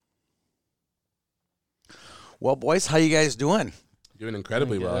Well, boys, how you guys doing? Doing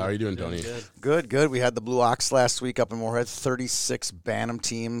incredibly well. How are you doing, Tony? Good. We had the Blue Ox last week up in Moorhead, 36 Bantam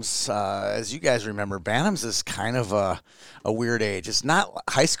teams. As you guys remember, Bantams is kind of a weird age. It's not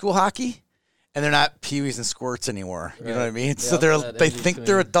high school hockey, and they're not peewees and squirts anymore. You know what I mean? So they think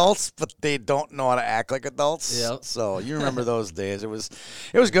they're adults, but they don't know how to act like adults. Yep. So you remember those days. It was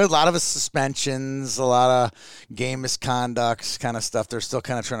good. A lot of suspensions, a lot of game misconducts kind of stuff. They're still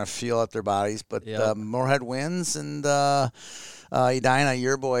kind of trying to feel out their bodies, but Moorhead wins, and Edina,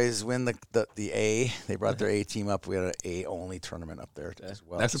 your boys win the A. They brought their A team up. We had an A only tournament up there as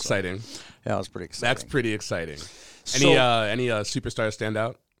well. That's exciting. Yeah, it was pretty exciting. That's pretty exciting. So, any superstars stand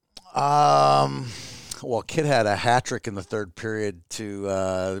out? Well, Kid had a hat trick in the third period.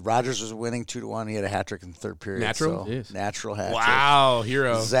 Rogers was winning 2-1. He had a hat trick in the third period. Natural? So, natural hat trick. Wow,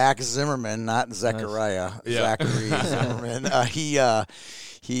 hero. Zach Zimmerman, not Zechariah. Nice. Yeah. Zachary Zimmerman.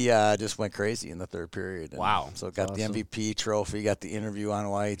 He just went crazy in the third period. Wow. So got the MVP trophy, got the interview on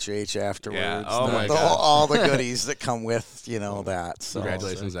YHH afterwards. Yeah. Oh, my God. All the goodies that come with, that. So,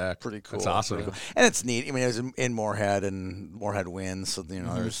 congratulations, Zach. Pretty cool. That's awesome. Cool. And it's neat. I mean, it was in Moorhead, and Moorhead wins. So,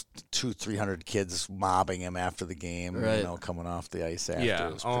 there's 200-300 kids mobbing him after the game, coming off the ice after.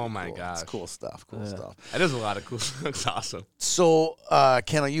 Yeah. Oh, my cool. gosh. It's cool stuff. Stuff. That is a lot of cool stuff. It's awesome. So,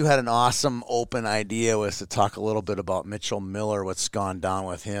 Kendall, you had an awesome open idea was to talk a little bit about Mitchell Miller, what's gone down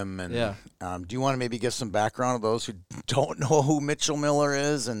with him. And do you want to maybe give some background of those who don't know who Mitchell Miller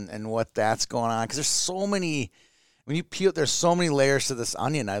is and what that's going on? Because there's so many, when you peel, there's so many layers to this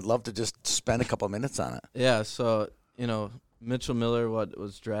onion. I'd love to just spend a couple of minutes on it. Yeah, so, Mitchell Miller, what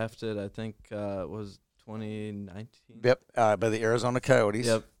was drafted, I think, was 2019. Yep, by the Arizona Coyotes.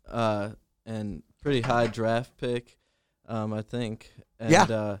 Yep, and pretty high draft pick, I think.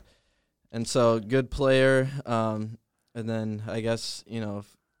 And, and so good player. And then I guess,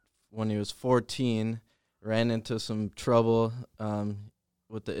 when he was 14, ran into some trouble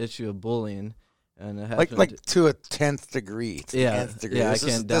with the issue of bullying. And it happened like to a 10th degree. Yeah, I can't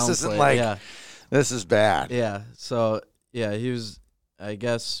downplay. This isn't like, this is bad. Yeah, so, he was, I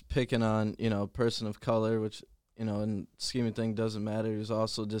guess, picking on, a person of color, which, in scheme thing doesn't matter. He was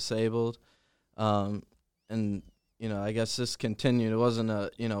also disabled. And, I guess this continued. It wasn't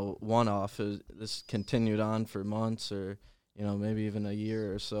a, one-off. This continued on for months or, maybe even a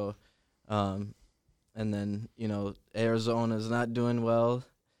year or so. And then, Arizona's not doing well.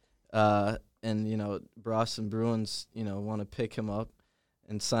 And, Boston Bruins, want to pick him up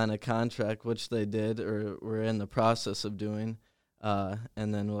and sign a contract, which they did or were in the process of doing.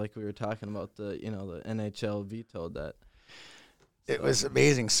 And then, like we were talking about, the NHL vetoed that. So. It was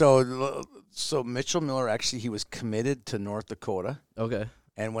amazing. So Mitchell Miller, actually, he was committed to North Dakota. Okay.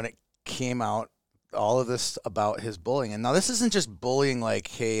 And when it came out, all of this about his bullying. And now this isn't just bullying like,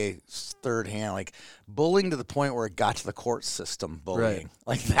 hey, third hand, like bullying to the point where it got to the court system bullying. Right.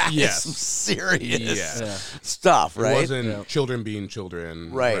 Like that is some serious stuff, right? It wasn't children being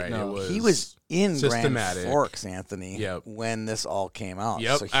children. Right. No. He was in systematic. Grand Forks, Anthony, when this all came out.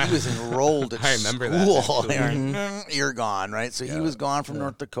 Yep. So he was enrolled at I remember school. That, You're gone, right? So he was gone from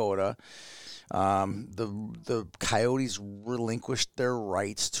North Dakota. The Coyotes relinquished their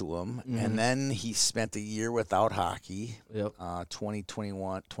rights to him, and then he spent a year without hockey, 20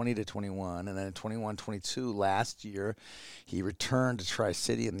 to 21, and then in 21-22 last year, he returned to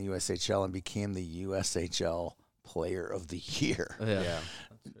Tri-City in the USHL and became the USHL Player of the Year. Yeah.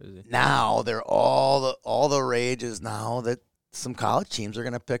 Now they're all the rage is now that some college teams are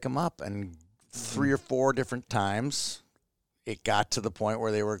going to pick him up, and 3 or 4 different times it got to the point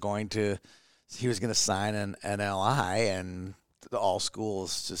where they were going to. He was going to sign an NLI, and all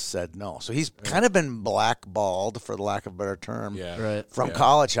schools just said no. So he's kind of been blackballed, for the lack of a better term, from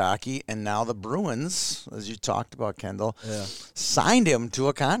college hockey. And now the Bruins, as you talked about, Kendall, signed him to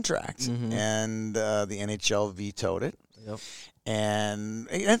a contract, and the NHL vetoed it. Yep. And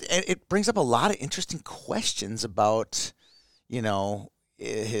it brings up a lot of interesting questions about,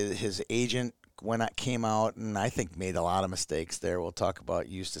 his agent. When it came out, and I think made a lot of mistakes there. We'll talk about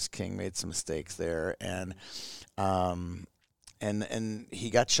Eustace King made some mistakes there, and he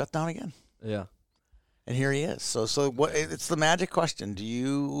got shut down again. Yeah, and here he is. So what? It's the magic question. Do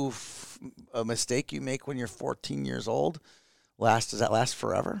you a mistake you make when you're 14 years old does that last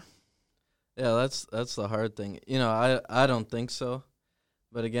forever? Yeah, that's the hard thing. I don't think so,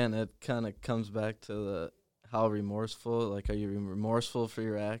 but again, it kind of comes back to how remorseful. Like, are you remorseful for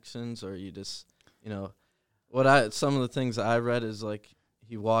your actions, or are you just some of the things I read is like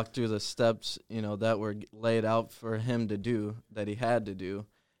he walked through the steps, that were laid out for him to do, that he had to do,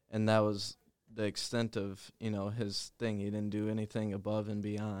 and that was the extent of, his thing. He didn't do anything above and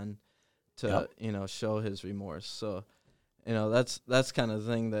beyond to show his remorse. So, that's kind of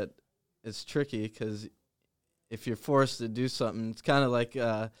the thing that it's tricky, because if you're forced to do something, it's kind of like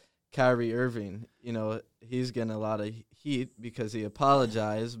Kyrie Irving. He's getting a lot of heat because he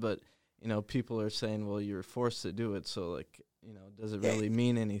apologized, but people are saying, well, you were forced to do it, so does it really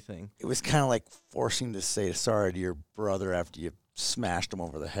mean anything? It was kind of like forcing to say sorry to your brother after you smashed him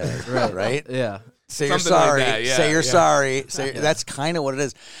over the head, right? Yeah. Say Something you're sorry. like that, yeah, say you're yeah. sorry. That's kind of what it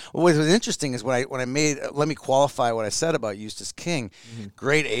is. What was interesting is when I made. Let me qualify what I said about Eustace King. Mm-hmm.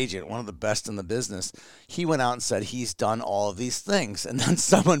 Great agent, one of the best in the business. He went out and said he's done all of these things, and then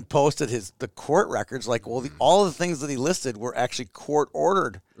someone posted the court records. Like, well, all the things that he listed were actually court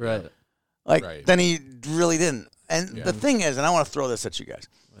ordered. Right. Like, then he really didn't. And the thing is, and I want to throw this at you guys.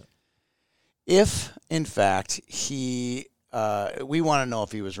 Right. If in fact he. We want to know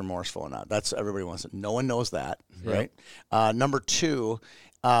if he was remorseful or not. That's everybody wants to. No one knows that, right? Number two,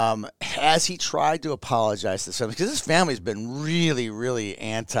 has he tried to apologize to his family? Because his family's been really, really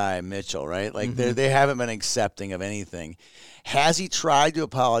anti-Mitchell, right? Like they haven't been accepting of anything. Has he tried to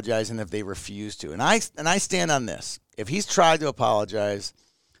apologize, and if they refuse to? And I stand on this. If he's tried to apologize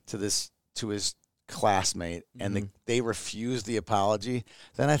to his classmate and they refuse the apology,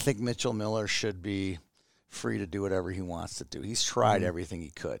 then I think Mitchell Miller should be free to do whatever he wants to do. He's tried everything he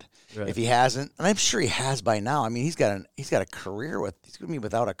could. Right. If he hasn't, and I'm sure he has by now. I mean, he's got a career he's going to be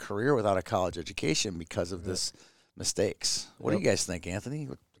without a career without a college education because of this mistakes. What do you guys think, Anthony?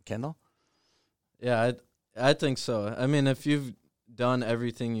 Kendall? Yeah, I think so. I mean, if you've done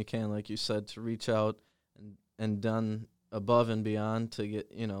everything you can, like you said, to reach out and done above and beyond to get,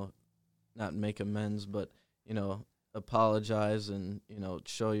 not make amends, but, apologize and,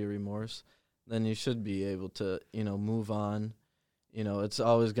 show your remorse, then you should be able to, move on. It's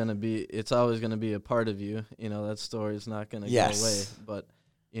always going to be a part of you. That story is not going to go away, but,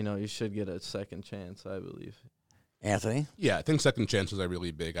 you should get a second chance, I believe. Anthony? Yeah, I think second chances are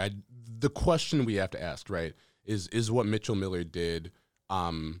really big. The question we have to ask, right, is what Mitchell Miller did,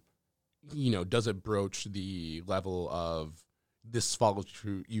 does it broach the level of this follows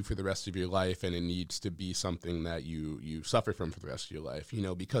you for the rest of your life, and it needs to be something that you suffer from for the rest of your life,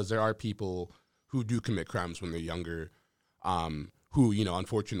 because there are people who do commit crimes when they're younger, who,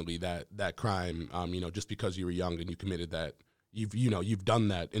 unfortunately that crime, just because you were young and you committed that, you've done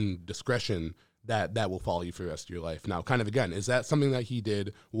that in discretion, that will follow you for the rest of your life. Now, kind of again, is that something that he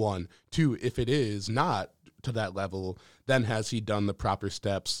did? One. Two, if it is not to that level, then has he done the proper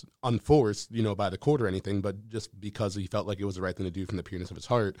steps, unforced, by the court or anything, but just because he felt like it was the right thing to do from the pureness of his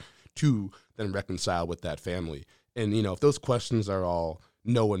heart, to then reconcile with that family? And, if those questions are all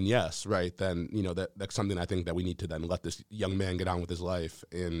no and yes, right, then, that's something I think that we need to then let this young man get on with his life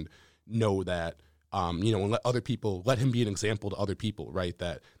and know that, and let him be an example to other people, right,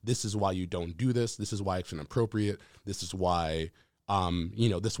 that this is why you don't do this. This is why it's inappropriate. This is why,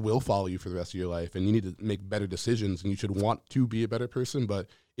 this will follow you for the rest of your life, and you need to make better decisions, and you should want to be a better person. But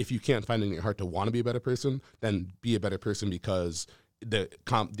if you can't find it in your heart to want to be a better person, then be a better person, because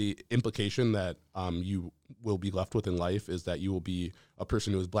the implication that you will be left with in life is that you will be a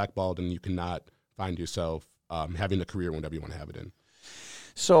person who is blackballed, and you cannot find yourself having a career whenever you want to have it in.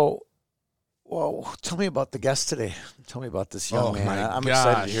 So, well, tell me about the guest today. Tell me about this young man. I'm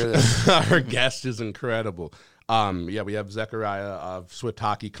excited to hear this. Our guest is incredible. We have Zechariah of Swift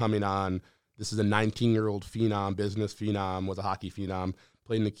Hockey coming on. This is a 19-year-old phenom, business phenom, was a hockey phenom,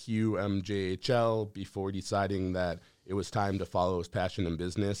 played in the QMJHL before deciding that it was time to follow his passion in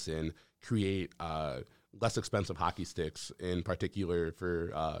business and create less expensive hockey sticks, in particular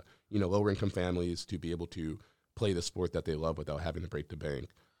for lower-income families to be able to play the sport that they love without having to break the bank.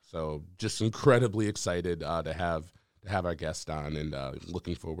 So just incredibly excited to have our guest on, and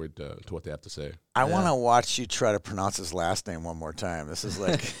looking forward to what they have to say. I want to watch you try to pronounce his last name one more time. This is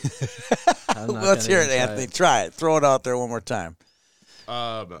like, let's hear it, Anthony. Try it. Throw it out there one more time.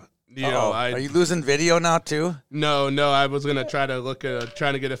 Are you losing video now too? No. I was gonna trying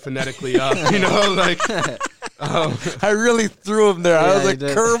to get it phonetically up. I really threw him there. I was like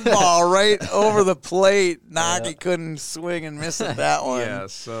curveball right over the plate. He couldn't swing and miss it that one. Yeah.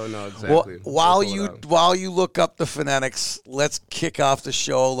 So no, exactly. Well, while you look up the phonetics, let's kick off the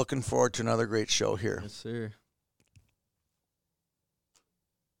show. Looking forward to another great show here. Yes, sir.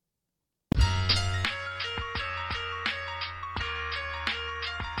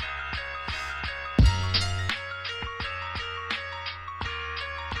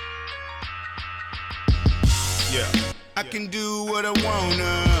 Yeah. I can do what I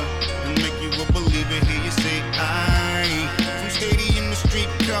wanna and make you a believer. Hear you say I from stadium to street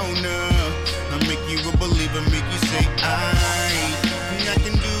corner. I make you a believer, make you say I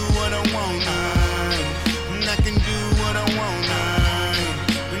can do what I want.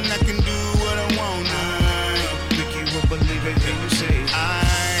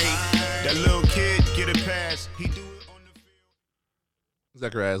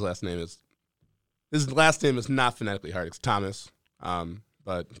 Zechariah's last name is not phonetically hard. It's Thomas,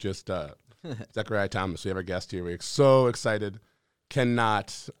 but just Zechariah Thomas. We have our guest here. We're so excited.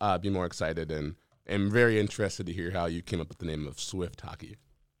 Cannot be more excited, and am very interested to hear how you came up with the name of Swift Hockey.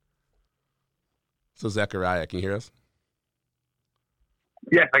 So Zechariah, can you hear us?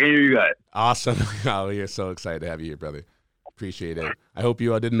 Yes, I can hear you guys. Awesome. Oh, we're so excited to have you here, brother. Appreciate it. I hope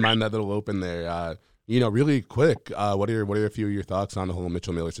you didn't mind that little open there. Really quick, what are a few of your thoughts on the whole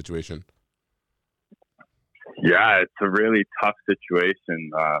Mitchell Miller situation? Yeah, it's a really tough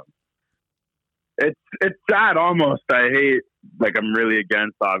situation. It's sad almost. I hate, I'm really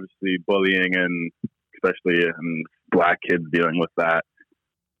against, obviously, bullying, and especially black kids dealing with that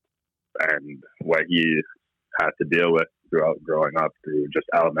and what he had to deal with throughout growing up through just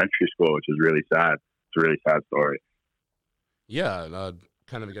elementary school, which is really sad. It's a really sad story. Yeah,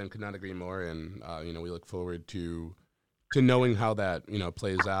 kind of, again, could not agree more. And, we look forward to knowing how that,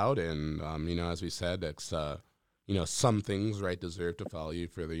 plays out. And, as we said, it's, some things, right, deserve to follow you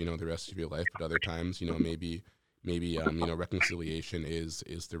for the, the rest of your life. But other times, maybe, reconciliation is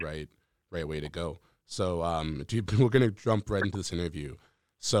the right way to go. So we're going to jump right into this interview.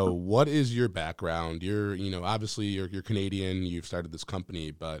 So what is your background? You're, obviously you're Canadian. You've started this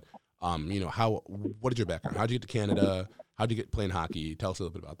company, but, what is your background? How'd you get to Canada? How'd you get playing hockey? Tell us a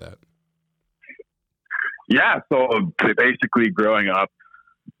little bit about that. Yeah, so basically growing up,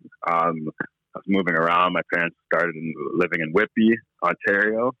 I was moving around. My parents started living in Whitby,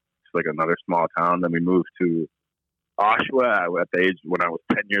 Ontario. It's like another small town. Then we moved to Oshawa at the age when I was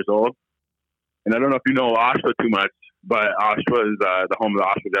 10 years old. And I don't know if you know Oshawa too much, but Oshawa is the home of the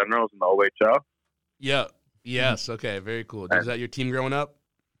Oshawa Generals in the OHL. Yeah. Yes. Okay. Very cool. Was that your team growing up?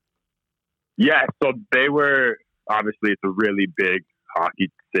 Yeah. So they were, obviously, it's a really big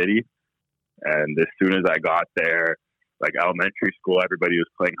hockey city. And as soon as I got there, elementary school, everybody was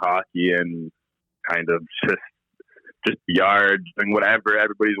playing hockey and kind of just yard and whatever.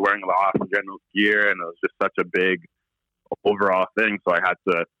 Everybody's wearing the Oshawa Generals gear, and it was just such a big overall thing. So I had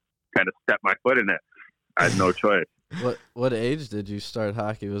to kind of step my foot in it. I had no choice. What age did you start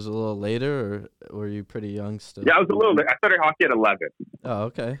hockey? Was it a little later, or were you pretty young still? Yeah, I was a little late. I started hockey at 11. Oh,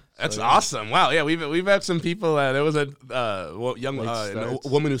 okay. That's awesome. Wow. Yeah, we've had some people. There was a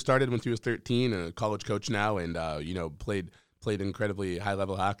woman who started when she was 13, and a college coach now, and played incredibly high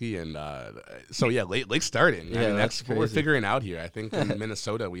level hockey, and so yeah, late starting. Yeah, I mean, that's crazy. what we're figuring out here. I think in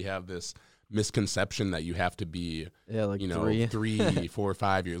Minnesota we have this misconception that you have to be 3, 4,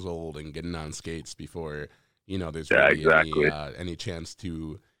 5 years old and getting on skates before there's really any chance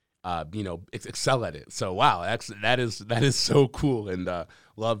to excel at it. So wow, that is so cool, and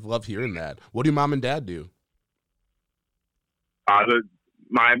love hearing that. What do your mom and dad do?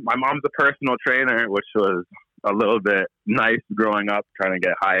 My mom's a personal trainer, which was a little bit nice growing up, trying to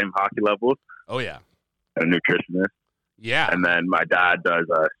get high in hockey levels. Oh yeah, a nutritionist. Yeah, and then my dad does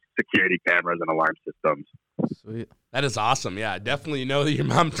security cameras and alarm systems. Sweet. That is awesome. Yeah, definitely know that your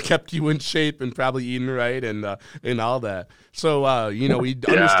mom kept you in shape and probably eating right and all that. So we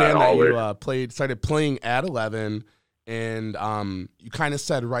understand that you started playing at 11, and you kind of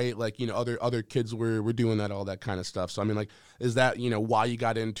said other kids were doing that, all that kind of stuff. So I mean, is that why you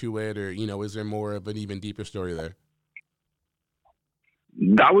got into it, or is there more of an even deeper story there?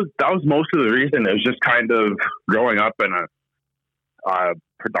 That was most of the reason. It was just kind of growing up in a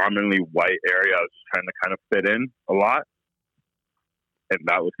predominantly white area. I was just trying to kind of fit in a lot, and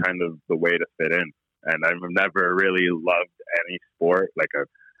that was kind of the way to fit in. And I've never really loved any sport.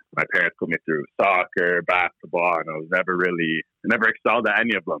 My parents put me through soccer, basketball, and I was never excelled at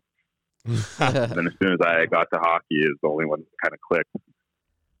any of them. And then as soon as I got to hockey, it was the only one that kind of clicked.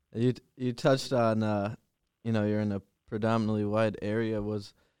 You touched on you're in a predominantly white area.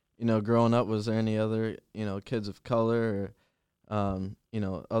 Was growing up, was there any other kids of color, or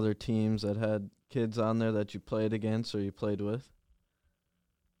other teams that had kids on there that you played against or you played with?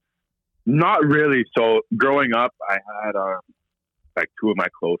 Not really. So growing up, I had two of my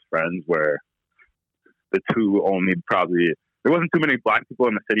close friends where the two only there wasn't too many black people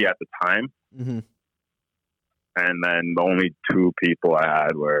in the city at the time. Mm-hmm. And then the only two people I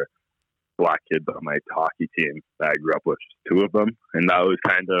had were black kids on my hockey team that I grew up with, just two of them. And that was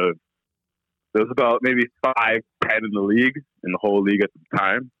there was about maybe 5, 10 in the league, in the whole league at the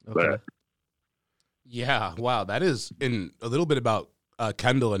time. Okay. But yeah, wow, that is in a little bit about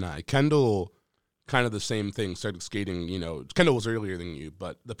Kendall and I. Kendall, kind of the same thing, started skating, Kendall was earlier than you,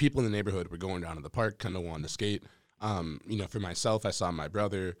 but the people in the neighborhood were going down to the park. Kendall wanted to skate. For myself, I saw my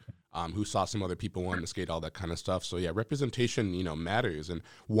brother, who saw some other people wanting to skate, all that kind of stuff. So yeah, representation, matters, and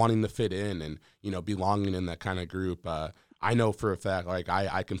wanting to fit in and, belonging in that kind of group. I know for a fact, like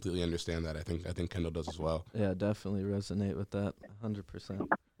I completely understand that. I think Kendall does as well. Yeah, definitely resonate with that 100%.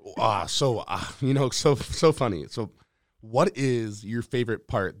 So funny. So what is your favorite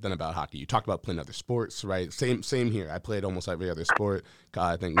part then about hockey? You talked about playing other sports, right? Same here. I played almost every other sport.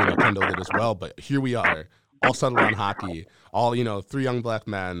 I think Kendall did as well. But here we are, all settled on hockey. All 3 young black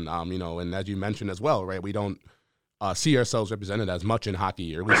men. And as you mentioned as well, right? We don't see ourselves represented as much in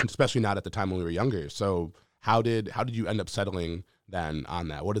hockey, or at least especially not at the time when we were younger. So how did you end up settling then on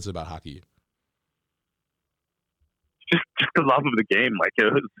that? What is it about hockey? Just the love of the game. Like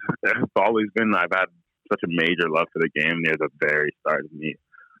it's always been. I've had such a major love for the game near the very start of me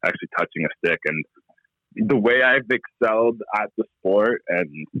actually touching a stick, and the way I've excelled at the sport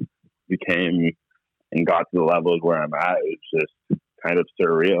and became and got to the levels where I'm at, it's just kind of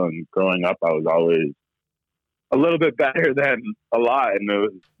surreal. And growing up, I was always a little bit better than a lot, and it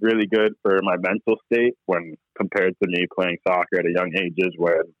was really good for my mental state when compared to me playing soccer at a young ages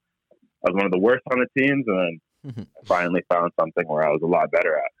where I was one of the worst on the teams, and then I finally found something where I was a lot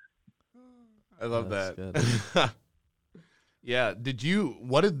better at. I love That's that. Yeah.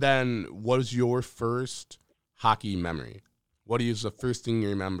 What was your first hockey memory? What is the first thing you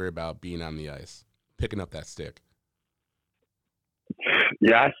remember about being on the ice, picking up that stick?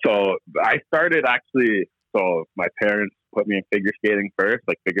 Yeah, so I started actually. So my parents put me in figure skating first,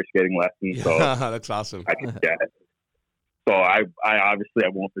 like figure skating lessons. So that's awesome. I could get it. So I obviously I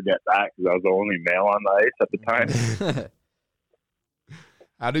won't forget that because I was the only male on the ice at the time.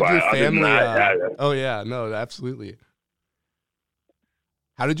 How did But your other than family? that, Oh yeah, no, absolutely.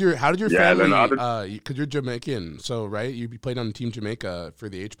 How did your Yeah, family? Because you're Jamaican, so right, you played on Team Jamaica for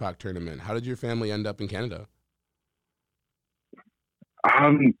the HPOC tournament. How did your family end up in Canada?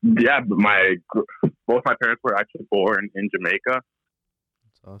 Yeah, but both my parents were actually born in Jamaica.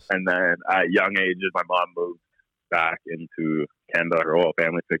 That's awesome. And then at young ages, my mom moved back into Canada. Her whole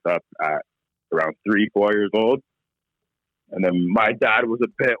family picked up at around 3-4 years old. And then my dad was a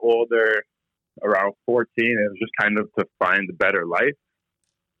bit older, around 14. It was just kind of to find a better life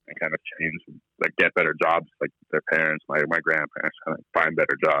and kind of change, like get better jobs, like their parents, my grandparents, kind of find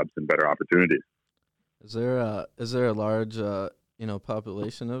better jobs and better opportunities. Is there a large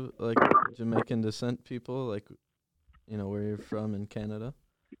population of like Jamaican descent people, like where you're from in Canada?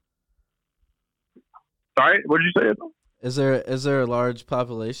 Sorry, what did you say? Is there a large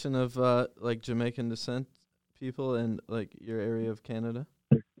population of like Jamaican descent people in like your area of Canada?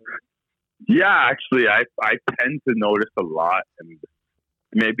 Yeah, actually, I tend to notice a lot, and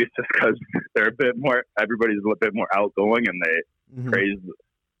maybe it's just because they're a bit more. Everybody's a little bit more outgoing, and they praise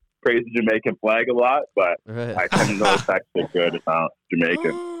the Jamaican flag a lot. But Right. I tend to notice actually a good amount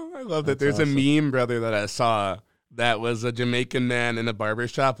Jamaican. Oh, I love that. That's There's awesome. a meme, brother, that I saw that was a Jamaican man in a barber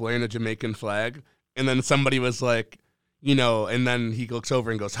shop wearing a Jamaican flag, and then somebody was like, and then he looks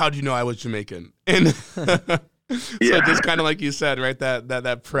over and goes, "How'd you know I was Jamaican?" And Yeah. so just kind of like you said, right?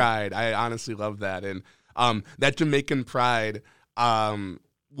 That pride. I honestly love that, and that Jamaican pride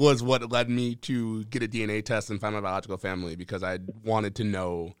was what led me to get a DNA test and find my biological family because I wanted to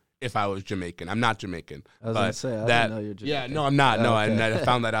know if I was Jamaican. I'm not Jamaican. I was but gonna say I that, didn't know you're Jamaican. Yeah, no, I'm not. No, Okay. I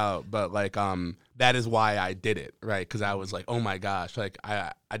found that out. But like, that is why I did it, right? Because I was like, oh my gosh, like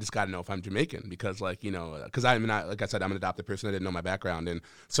I just got to know if I'm Jamaican because like because I'm not, like I said, I'm an adopted person. I didn't know my background, and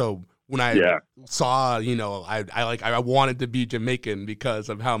so when I saw, I wanted to be Jamaican because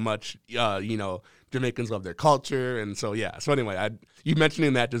of how much Jamaicans love their culture, and so yeah. So anyway, you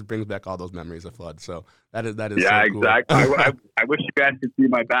mentioning that just brings back all those memories of Flood. So that is Yeah, so cool. exactly. I wish you guys could see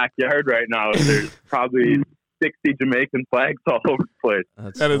my backyard right now. There's probably 60 Jamaican flags all over the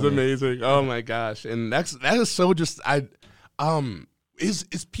place. That is funny. amazing. Oh my gosh, and that is so just is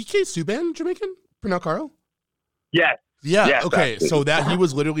PK Subban Jamaican? Pernell Carl? Yes. Yeah. Yes, Okay. actually. So that he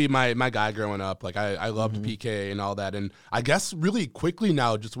was literally my guy growing up. Like I loved PK and all that. And I guess really quickly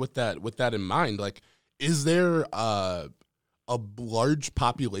now, just with that in mind, like, is there a large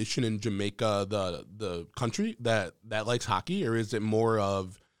population in Jamaica, the country that likes hockey, or is it more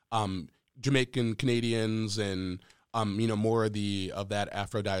of Jamaican Canadians and more of that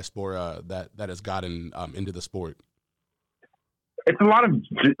Afro diaspora that has gotten into the sport? It's a lot of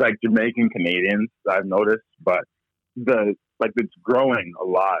like Jamaican Canadians I've noticed, but it's growing a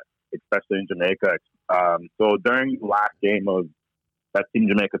lot, especially in Jamaica. So during the last game of that Team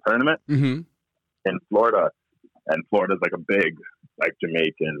Jamaica tournament Mm-hmm. in Florida, and Florida's like a big like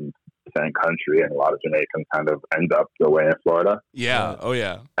Jamaican fan country, and a lot of Jamaicans kind of end up away in Florida. Yeah. Oh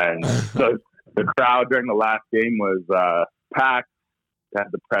yeah. And so the crowd during the last game was packed. They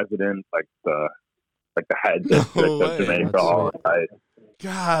had the president, like the head district No of way. Jamaica, That's all sweet. right.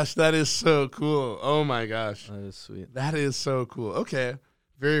 Gosh, that is so cool. Oh my gosh. That is sweet. That is so cool. Okay.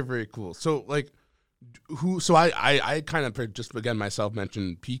 Very, very cool. So like I kind of just again myself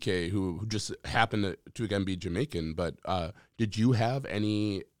mentioned PK who just happened to again be Jamaican, but did you have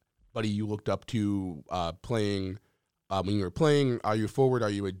anybody you looked up to playing when you were playing? Are you a forward? Are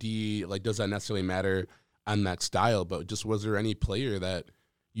you a D? Like, does that necessarily matter on that style? But just was there any player that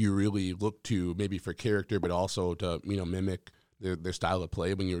you really looked to maybe for character, but also to, mimic their style of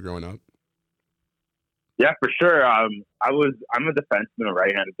play when you were growing up? Yeah, for sure. I'm a defenseman, a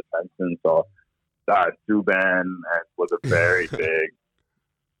right-handed defenseman, so Subban was a very big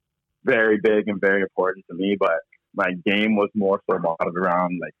and very important to me. But my game was more so modeled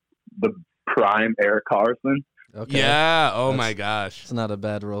around like the prime Eric Carlson. Okay. Yeah. Oh my gosh. It's not a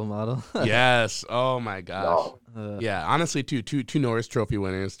bad role model. Yes. Oh my gosh. No. Yeah. Honestly, two Norris Trophy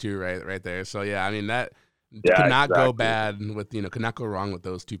winners too, right there. So yeah, I mean that Yeah, could not exactly. go bad with could not go wrong with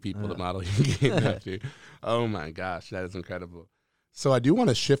those two people to model your game after. Oh my gosh, that is incredible. So I do want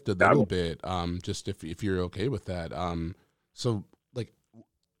to shift a little bit, just if you're okay with that. So like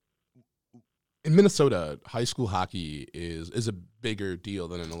in Minnesota, high school hockey is a bigger deal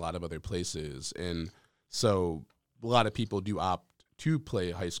than in a lot of other places, and so a lot of people do opt to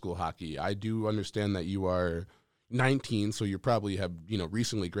play high school hockey. I do understand that you are 19, so you probably have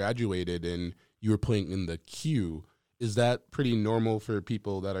recently graduated and you were playing in the Q. Is that pretty normal for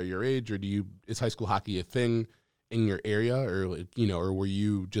people that are your age, or is high school hockey a thing in your area, or or were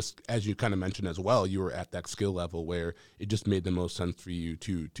you just, as you kind of mentioned as well, you were at that skill level where it just made the most sense for you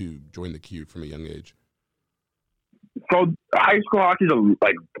to join the Q from a young age? So high school hockey is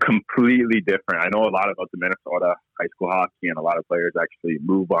like completely different. I know a lot about the Minnesota high school hockey, and a lot of players actually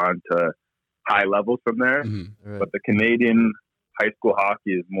move on to high levels from there. Mm-hmm. Right. But the Canadian high school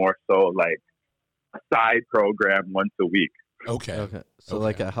hockey is more so like a side program once a week. Okay. So Okay.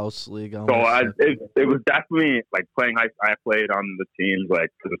 like a house league. So Almost. it was definitely like playing. I played on the teams like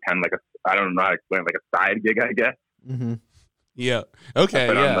it was kind of like I don't know how to explain, like a side gig, I guess. Mm-hmm. Yeah. Okay.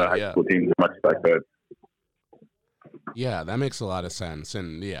 But on the Yeah. high Yeah. school teams as much as I could. Yeah, that makes a lot of sense.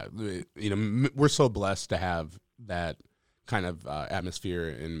 And yeah, we're so blessed to have that kind of atmosphere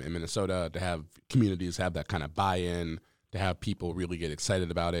in Minnesota, to have communities have that kind of buy-in, to have people really get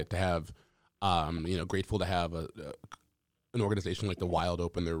excited about it, to have, grateful to have an organization like the Wild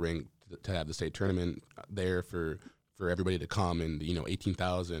open their rink, to have the state tournament there for everybody to come, and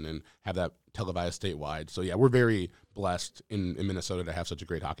 18,000, and have that televised statewide. So yeah, we're very blessed in Minnesota to have such a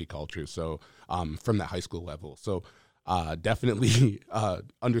great hockey culture. So from that high school level. So definitely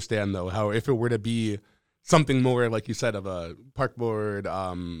understand though how if it were to be something more like you said of a park board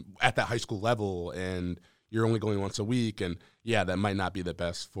at that high school level, and you're only going once a week, and yeah, that might not be the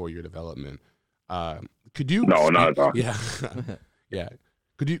best for your development. Could you? No, not at all. Yeah, yeah.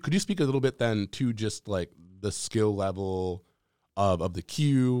 Could you speak a little bit then to just like the skill level of the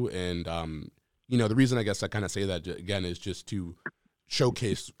Q, and the reason I guess I kind of say that again is just to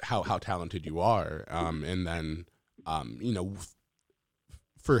showcase how talented you are, and then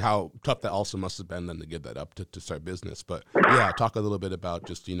for how tough that also must have been then to give that up to start business. But yeah, talk a little bit about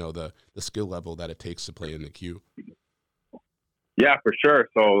just the skill level that it takes to play in the Q. Yeah, for sure.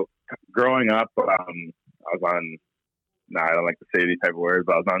 So growing up, I was on. I don't like to say these type of words,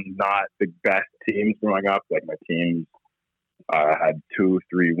 but I was on not the best teams growing up. Like my teams had 2-3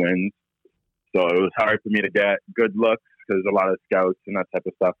 wins, so it was hard for me to get good looks because a lot of scouts and that type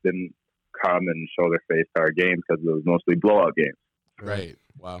of stuff didn't come and show their face to our games because it was mostly blowout games. Right.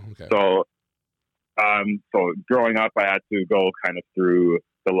 Wow. Okay. So, so growing up, I had to go kind of through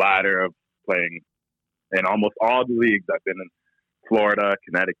the ladder of playing in almost all the leagues. I've been in Florida,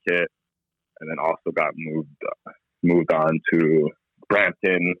 Connecticut, and then also got moved on to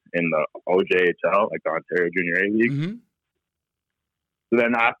Brampton in the OJHL, like the Ontario Junior A League. Mm-hmm. So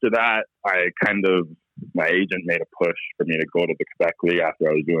then after that, my agent made a push for me to go to the Quebec League after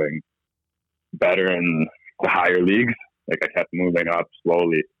I was doing better in the higher leagues. Like I kept moving up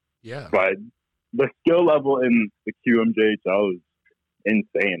slowly. Yeah. But the skill level in the QMJHL is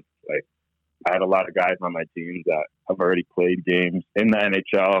insane. Like I had a lot of guys on my teams that have already played games in the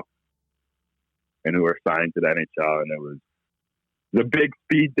NHL and who were signed to the NHL, and it was the big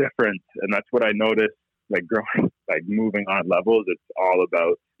speed difference. And that's what I noticed, like growing, like moving on levels. It's all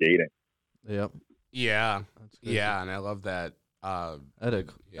about skating. Yep. Yeah. That's good. Yeah. And I love that. I had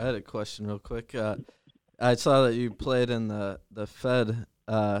a question real quick. I saw that you played in the Fed.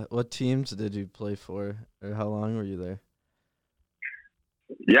 What teams did you play for, or how long were you there?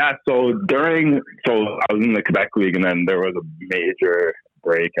 Yeah, so I was in the Quebec League, and then there was a major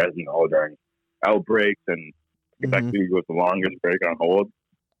break, as you know, during outbreaks, and Effectively, was the longest break on hold.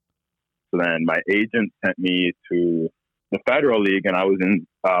 So then my agent sent me to the Federal League, and I was in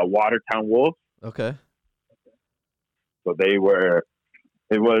Watertown Wolves. Okay. So they were.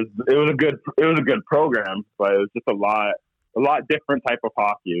 It was a good program, but it was just a lot different type of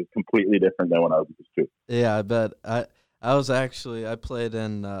hockey. It was completely different than what I was used to. Yeah, I bet. I played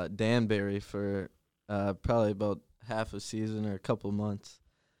in Danbury for probably about half a season or a couple months.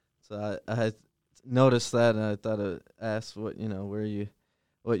 So I noticed that, and I thought I'd ask what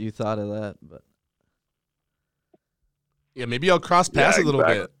you thought of that. But yeah, maybe I'll cross paths a little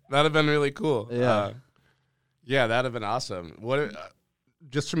exactly. bit. That'd have been really cool. Yeah. Yeah, that'd have been awesome. What,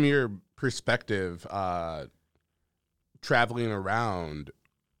 just from your perspective, traveling around,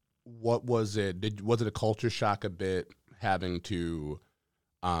 what was it? Was it a culture shock a bit having to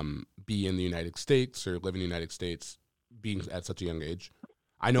be in the United States or live in the United States, being at such a young age?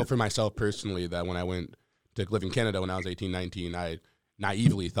 I know for myself personally that when I went to live in Canada when I was 18, 19, I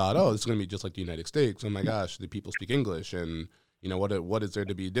naively thought, oh, this is going to be just like the United States. Oh my gosh, the people speak English, and what is there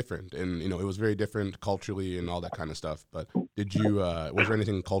to be different? And it was very different culturally and all that kind of stuff. But did you was there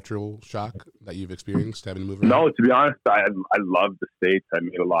anything cultural shock that you've experienced having to move around? No, to be honest, I love the States. I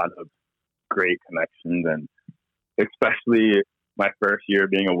made a lot of great connections, and especially my first year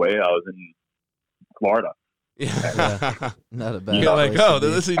being away, I was in Florida. Yeah. Not a bad. You're like, place oh, to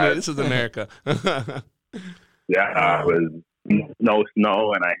be. this is America. Yeah, it was no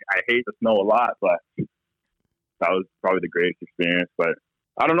snow, and I hate the snow a lot, but that was probably the greatest experience. But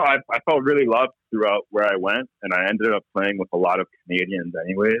I don't know, I felt really loved throughout where I went, and I ended up playing with a lot of Canadians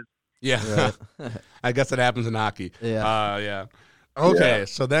anyways. Yeah. Right. I guess it happens in hockey. Yeah. Yeah. Okay, Yeah.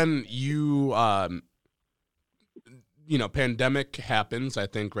 so then you, pandemic happens. I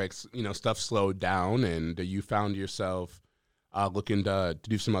think, right, stuff slowed down, and you found yourself looking to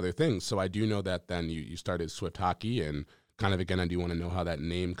do some other things. So I do know that then you started Swift Hockey, and kind of, again, I do want to know how that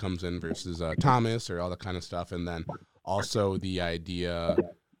name comes in versus Thomas or all that kind of stuff. And then also the idea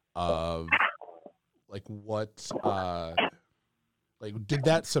of, like, what, did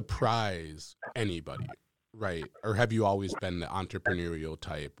that surprise anybody, right? Or have you always been the entrepreneurial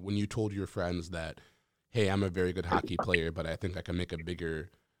type? When you told your friends that, hey, I'm a very good hockey player, but I think I can make a bigger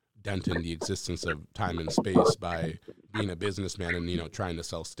dent in the existence of time and space by being a businessman and, trying to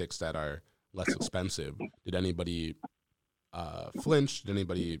sell sticks that are less expensive. Did anybody flinch? Did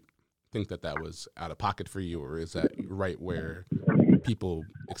anybody think that was out of pocket for you, or is that right where people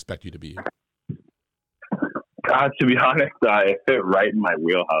expect you to be? To be honest, it fit right in my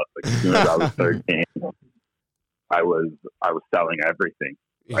wheelhouse. Like, as soon as I was 13, I was selling everything.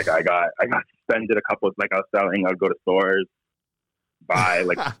 Like, I got suspended a couple of, like, I'd go to stores, buy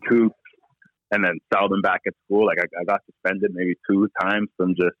like coops, and then sell them back at school. Like, I got suspended maybe 2 times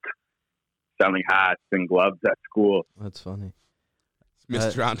from just selling hats and gloves at school. That's funny.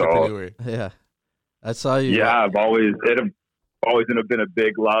 Mr. Entrepreneur. Yeah. I saw you. Yeah, I've always been a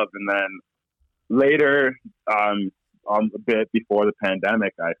big love. And then later, a bit before the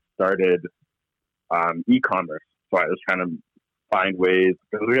pandemic, I started e-commerce. So I was trying to find ways,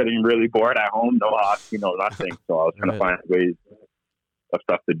 because we were getting really bored at home, no hockey, no nothing. So I was trying to find ways of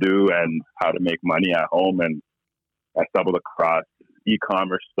stuff to do and how to make money at home. And I stumbled across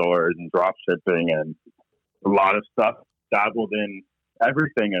e-commerce stores and drop shipping and a lot of stuff, dabbled in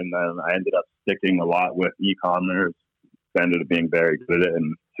everything. And then I ended up sticking a lot with e-commerce. Ended up being very good at it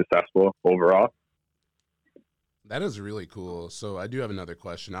and successful overall. That is really cool. So I do have another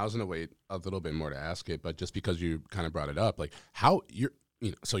question. I was going to wait a little bit more to ask it, but just because you kind of brought it up, like how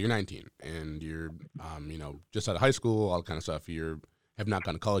so you're 19 and you're, just out of high school, all that kind of stuff. Have not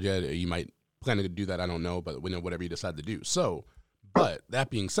gone to college yet. You might plan to do that. I don't know, but whatever you decide to do. So, but that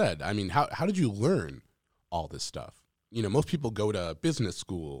being said, I mean, how did you learn all this stuff? Most people go to business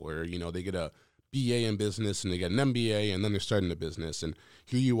school or, they get a BA in business and they get an MBA and then they're starting a business. And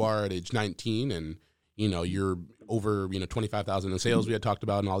here you are at age 19 and, you're over, 25,000 in sales we had talked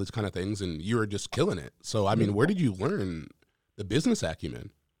about and all these kind of things, and you were just killing it. So, I mean, where did you learn the business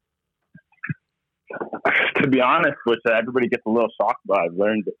acumen? To be honest, which everybody gets a little shocked about, I've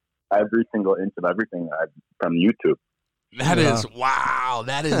learned every single inch of everything from YouTube. That is, wow,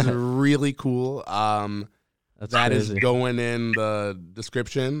 that is really cool. That's that crazy. is going in the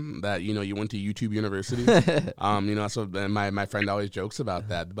description that, you went to YouTube University. So my friend always jokes about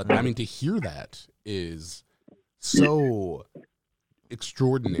that. But I mean, to hear that is so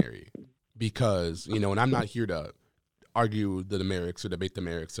extraordinary because, and I'm not here to argue the merits or debate the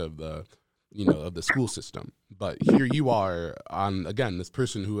merits of the, of the school system. But here you are on, again, this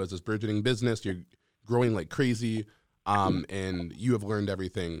person who has this burgeoning business. You're growing like crazy. And you have learned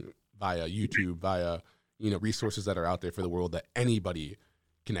everything via YouTube, via resources that are out there for the world that anybody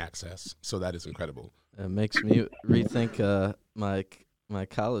can access. So that is incredible. It makes me rethink my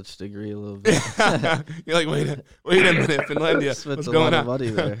college degree a little bit. You're like, wait a minute, Finlandia, Spent what's a going lot on? of money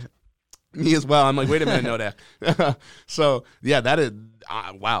there. Me as well. I'm like, wait a minute, Nodak. So yeah, that is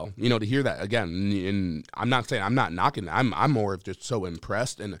wow. To hear that again, and I'm not saying I'm not knocking. I'm more of just so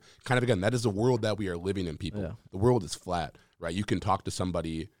impressed, and kind of again, that is the world that we are living in. People, Yeah. The world is flat, right? You can talk to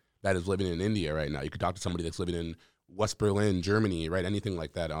somebody that is living in India right now. You can talk to somebody that's living in West Berlin, Germany, right? Anything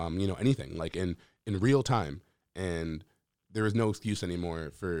like that. Anything like in real time, and there is no excuse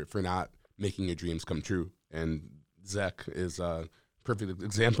anymore for not making your dreams come true. And Zech is a perfect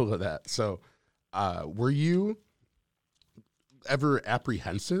example of that. So, were you ever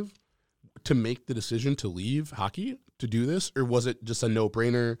apprehensive to make the decision to leave hockey to do this, or was it just a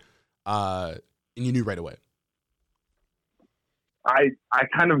no-brainer, and you knew right away? I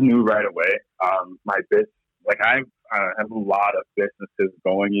kind of knew right away. I have a lot of businesses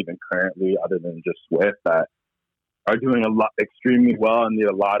going even currently, other than just Swift, that are doing extremely well and need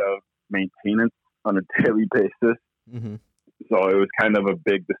a lot of maintenance on a daily basis. Mm-hmm. So it was kind of a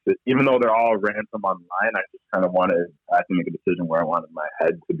big decision. Even though they're all ransom online, I just kind of I had to make a decision where I wanted my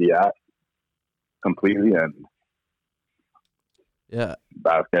head to be at completely. And Yeah.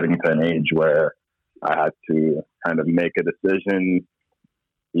 I was getting to an age where I had to kind of make a decision,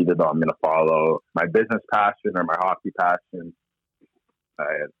 either though I'm going to follow my business passion or my hockey passion. I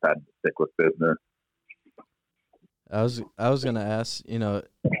had to stick with business. I was gonna ask, you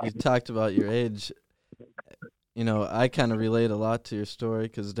talked about your age. I kind of relate a lot to your story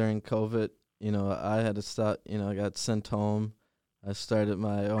because during COVID, I had to stop. I got sent home. I started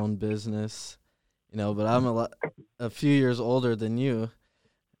my own business. But I'm a few years older than you.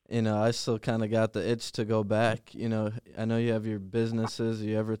 I still kind of got the itch to go back. I know you have your businesses.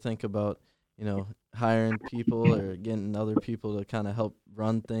 You ever think about, hiring people or getting other people to kind of help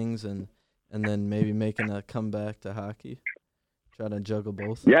run things and then maybe making a comeback to hockey? Try to juggle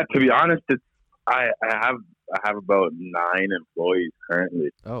both. Yeah, to be honest, I have about 9 employees currently.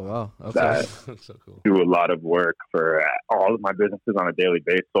 Oh wow, okay. That That's so cool. do a lot of work for all of my businesses on a daily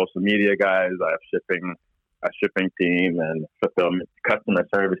basis. Social media guys, I have a shipping team and fulfillment customer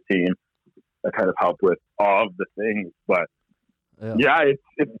service team that kind of help with all of the things. But yeah,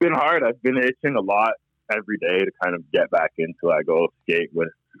 it's been hard. I've been itching a lot every day to kind of get back into. I go skate with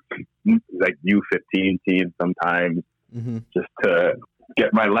like U15 teams sometimes, just to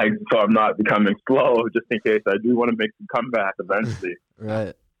get my legs so I'm not becoming slow, just in case I do want to make some comeback eventually.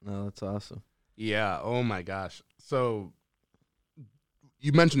 Right. No, that's awesome. Yeah. Oh my gosh. So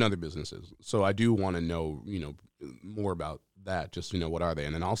you mentioned other businesses, so I do want to know, more about that. Just what are they,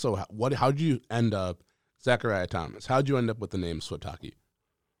 and then also how did you end up, Zachariah Thomas? How did you end up with the name Swift Hockey?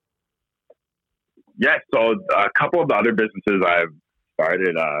 Yeah. So a couple of the other businesses I've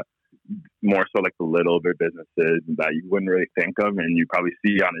started, more so like the little bit businesses that you wouldn't really think of and you probably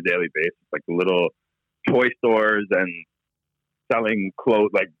see on a daily basis, like the little toy stores and selling clothes,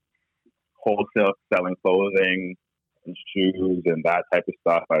 like wholesale selling clothing and shoes and that type of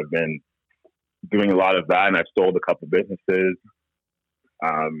stuff. I've been doing a lot of that, and I've sold a couple businesses.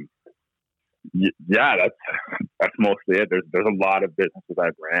 Yeah, that's mostly it. There's a lot of businesses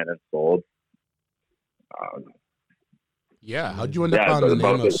I've ran and sold. Yeah, how'd you end up on the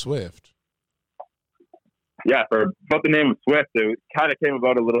name of Swift? Yeah, about the name of Swift, it kind of came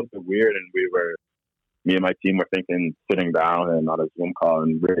about a little bit weird, and me and my team were sitting down and on a Zoom call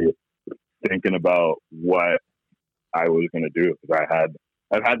and really thinking about what I was going to do, because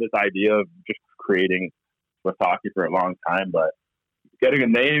I've had this idea of just creating Swift Hockey for a long time, but getting a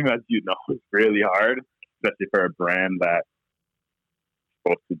name, as you know, is really hard, especially for a brand that's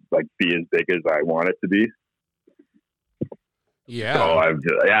supposed to like be as big as I want it to be. Yeah.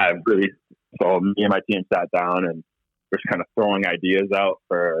 So me and my team sat down and we're just kind of throwing ideas out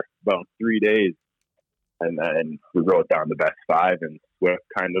for about 3 days, and then we wrote down the best 5, and Swift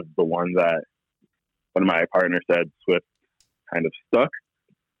kind of the one that one of my partners said Swift kind of stuck,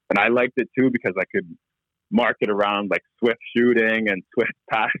 and I liked it too because I could mark it around like Swift shooting and Swift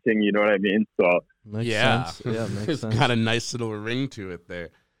passing. You know what I mean? So makes sense. Yeah, makes it's sense. got a nice little ring to it there.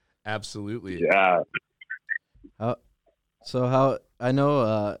 Absolutely. Yeah. So how I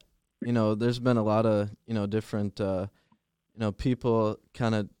know, there's been a lot of different people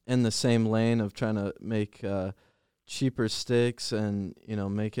kind of in the same lane of trying to make cheaper sticks and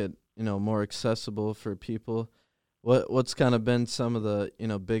make it more accessible for people. What's kind of been some of the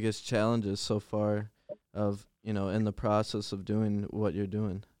biggest challenges so far of in the process of doing what you're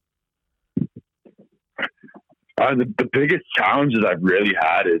doing? The biggest challenges I've really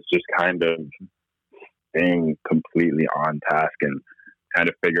had is just kind of staying completely on task and kind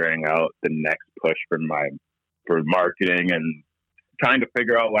of figuring out the next push for marketing and trying to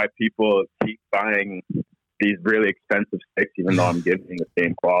figure out why people keep buying these really expensive sticks, even though I'm giving the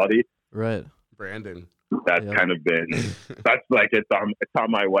same quality. Right. Branding. That's kind of been, that's like, it's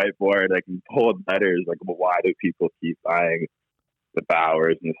on my whiteboard. I can bold letters, like, well, why do people keep buying the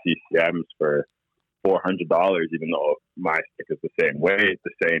Bowers and the CCMs for $400, even though my stick is the same weight,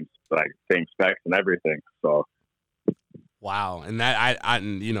 the same specs and everything. So, wow, and that I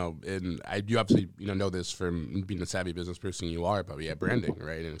you obviously know this from being a savvy business person you are, but yeah, branding,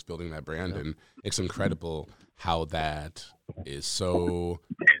 right, and it's building that brand, and it's incredible how that is so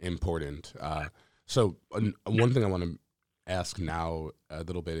important. So one thing I want to ask now a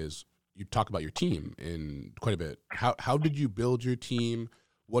little bit is you talk about your team in quite a bit. How did you build your team?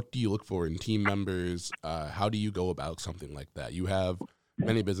 What do you look for in team members? How do you go about something like that? You have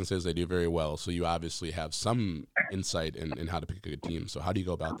many businesses that do very well, so you obviously have some insight in how to pick a good team. So how do you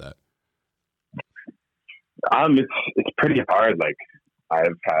go about that? It's pretty hard. Like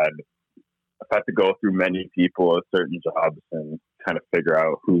I've had to go through many people at certain jobs and kind of figure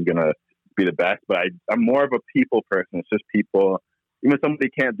out who's gonna be the best. But I'm more of a people person. It's just people. Even if somebody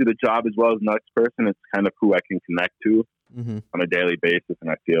can't do the job as well as the next person, it's kind of who I can connect to on a daily basis. And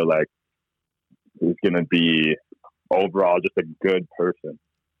I feel like he's going to be overall just a good person.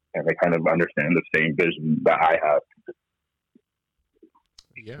 And they kind of understand the same vision that I have.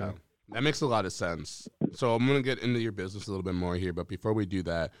 Yeah, that makes a lot of sense. So I'm going to get into your business a little bit more here. But before we do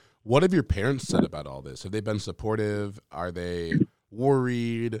that, what have your parents said about all this? Have they been supportive? Are they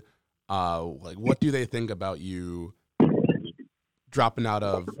worried? Like, what do they think about you dropping out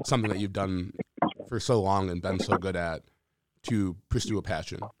of something that you've done for so long and been so good at to pursue a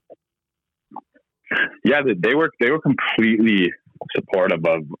passion? Yeah, they were completely supportive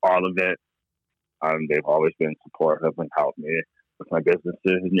of all of it. They've always been supportive and helped me with my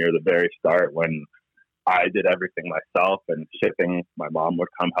businesses near the very start when I did everything myself and shipping. My mom would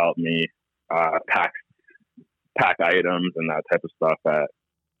come help me pack items and that type of stuff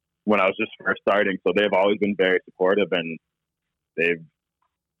when I was just first starting. So they've always been very supportive, and they've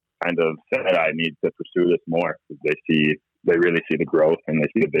kind of said I need to pursue this more because they really see the growth and they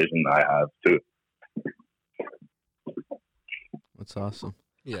see the vision I have too. That's awesome.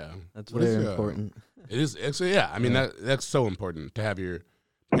 Yeah, that's very important. It is. I mean, that's so important to have your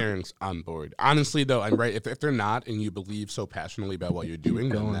parents on board. Honestly, though, I'm right. If they're not, and you believe so passionately about what you're doing,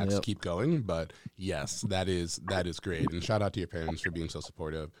 then keep going. But yes, that is great. And shout out to your parents for being so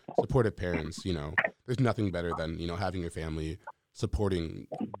supportive. Supportive parents, there's nothing better than having your family supporting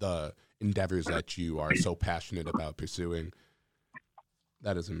the endeavors that you are so passionate about pursuing.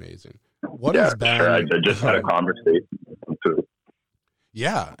 That is amazing. What has been? Sure. I just had a conversation too.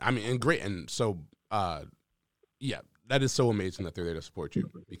 Yeah, I mean, and great, and so, that is so amazing that they're there to support you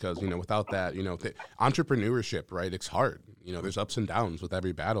because without that, entrepreneurship, right? It's hard. There's ups and downs with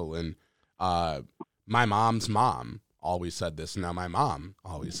every battle, and my mom's mom always said this. Now my mom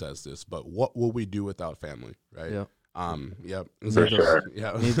always says this, but what will we do without family, right? Yeah. Exactly.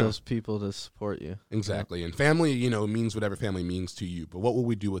 Need those people to support you. Exactly. And family, means whatever family means to you. But what will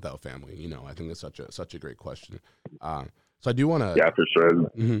we do without family? I think that's such a great question. So I do want to. Yeah, for sure.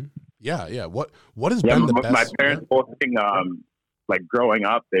 Mm-hmm. Yeah. What has been the best? My parents both think, like growing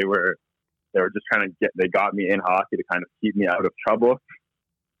up, they were just trying to they got me in hockey to kind of keep me out of trouble,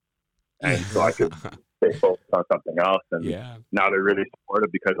 and so I could stay focused on something else. And now they're really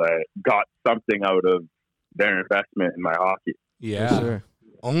supportive because I got something out of their investment in my hockey. Yeah. Sure.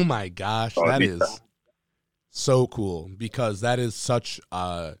 Oh my gosh, that is so cool because that is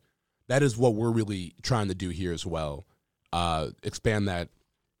that is what we're really trying to do here as well. Expand that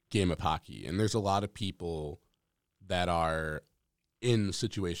game of hockey. And there's a lot of people that are in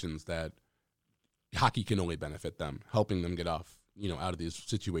situations that hockey can only benefit them, helping them get off, out of these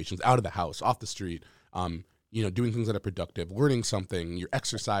situations, out of the house, off the street, doing things that are productive, learning something, you're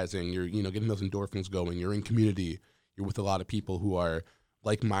exercising, you're, getting those endorphins going, you're in community, you're with a lot of people who are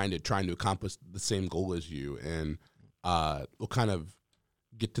like-minded, trying to accomplish the same goal as you. And we'll kind of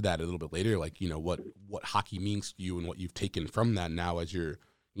get to that a little bit later, like, what hockey means to you and what you've taken from that now as you're,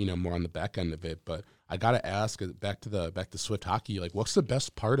 more on the back end of it. But I got to ask, back to Swift Hockey, like, what's the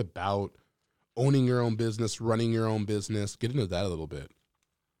best part about owning your own business, running your own business? Get into that a little bit.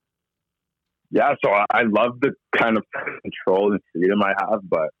 Yeah, so I love the kind of control and freedom I have,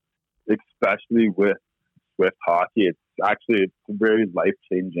 but especially with Swift Hockey, it's a very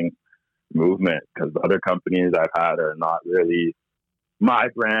life-changing movement because the other companies I've had are not really my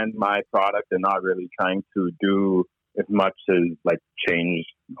brand, my product, and not really trying to do as much as like change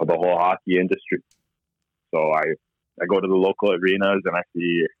the whole hockey industry. So I go to the local arenas and I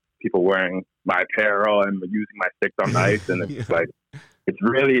see people wearing my apparel and using my sticks on the ice, and it's like, it's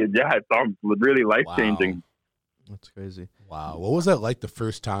really, it's really life changing. Wow. That's crazy. Wow. What was that like the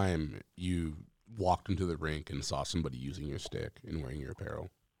first time you walked into the rink and saw somebody using your stick and wearing your apparel?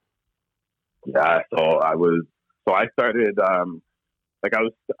 Yeah, I started,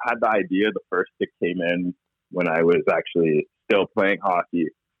 had the idea. The first stick came in when I was actually still playing hockey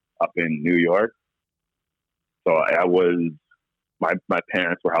up in New York. So my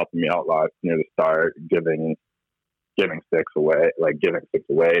parents were helping me out a lot near the start, giving sticks away,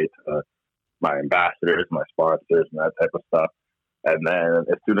 to my ambassadors, my sponsors, and that type of stuff. And then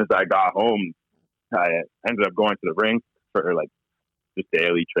as soon as I got home, I ended up going to the rink for like just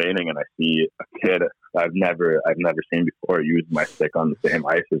daily training, and I see a kid I've never seen before use my stick on the same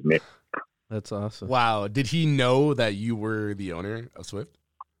ice as me. That's awesome. Wow. Did he know that you were the owner of Swift?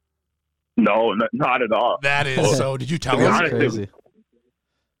 No, not at all. That is so. Did you tell him? That's crazy.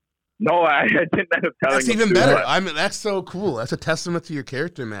 No, I didn't end up telling him. That's even better. I mean, that's so cool. That's a testament to your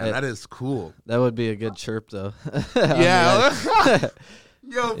character, man. That is cool. That would be a good chirp, though. Yeah.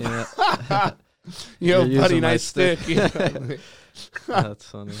 Yo, Yeah. yo, You're buddy, using my nice stick. That's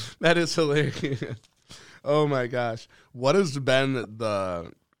funny. That is hilarious. Oh my gosh. What has been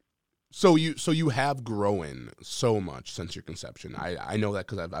the so you have grown so much since your conception. I know that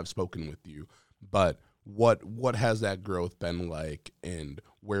because I've spoken with you, but what has that growth been like, and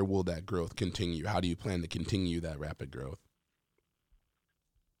where will that growth continue? How do you plan to continue that rapid growth?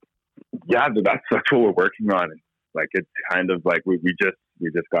 Yeah, that's what we're working on. Like, it's kind of like we just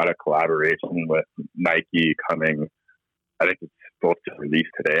got a collaboration with Nike coming. I think it's supposed to release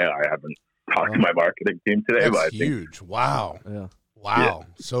today. I haven't talked to my marketing team today, That's but I huge. think, Wow. Yeah. Wow.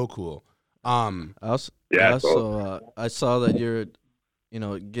 So cool. I saw that you're,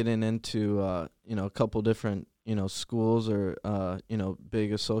 getting into, a couple different, schools or,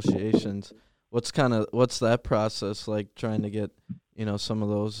 big associations. What's that process like, trying to get, some of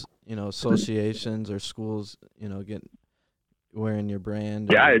those, associations or schools, get wearing your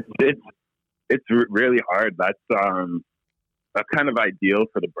brand? Yeah, it's really hard. That's kind of ideal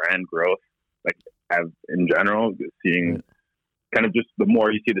for the brand growth. Like, in general, seeing kind of just the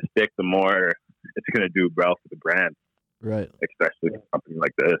more you see the stick, the more it's going to do well for the brand. Right. Especially a company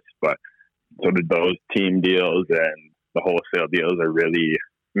like this. But so those team deals and the wholesale deals are really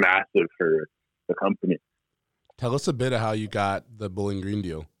massive for the company. Tell us a bit of how you got the Bowling Green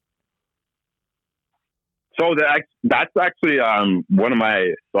deal. So that's actually one of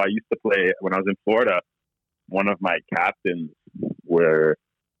my. So I used to play when I was in Florida. One of my captains were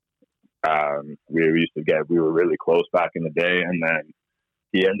we were really close back in the day, and then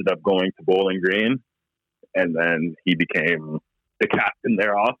he ended up going to Bowling Green, and then he became the captain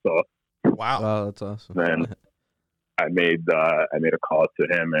there also. Wow, that's awesome. Then I made a call to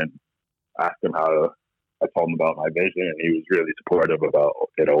him and asked him how. I told him about my vision, and he was really supportive about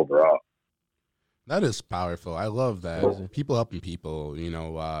it overall. That is powerful. I love that. People helping people,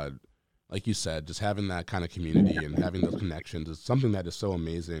 like you said, just having that kind of community and having those connections is something that is so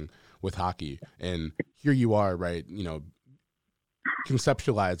amazing with hockey. And here you are, right,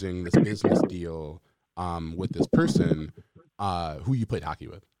 conceptualizing this business deal with this person who you played hockey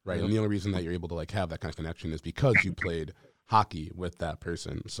with, right? And the only reason that you're able to like have that kind of connection is because you played hockey with that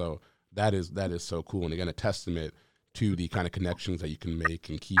person. So that is so cool. And again, a testament to the kind of connections that you can make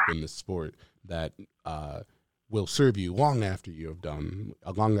and keep in this sport that will serve you long after you are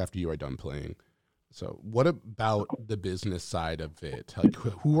done playing. So what about the business side of it? Like,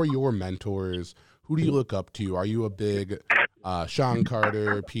 who are your mentors? Who do you look up to? Are you a big Sean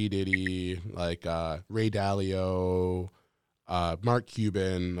Carter, P. Diddy, like Ray Dalio, Mark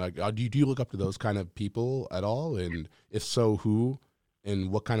Cuban? Like, do you look up to those kind of people at all? And if so, who?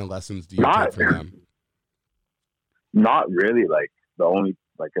 And what kind of lessons do you take from them? Not really. Like, the only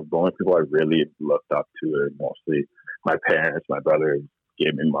people I really looked up to are mostly my parents. My brother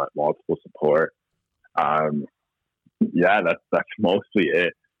gave me multiple support. That's mostly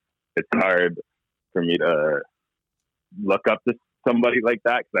it. It's hard for me to look up to somebody like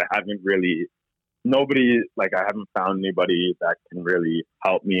that because I haven't found anybody that can really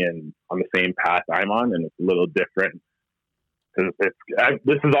help me and on the same path I'm on, and it's a little different because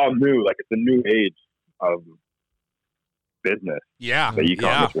this is all new. Like, it's a new age of business. Yeah, the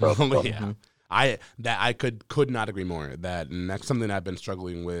e-commerce world. So. Yeah. I could not agree more. And that's something I've been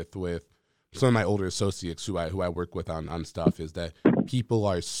struggling with some of my older associates who I work with on stuff, is that people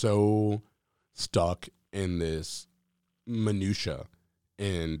are so stuck in this minutia,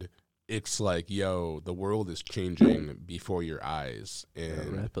 and it's like, yo, the world is changing before your eyes,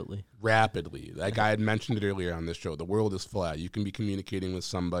 and rapidly. Like I had mentioned it earlier on this show, the world is flat. You can be communicating with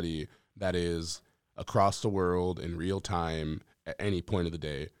somebody that is across the world in real time at any point of the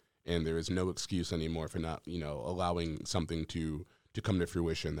day, and there is no excuse anymore for not, allowing something to come to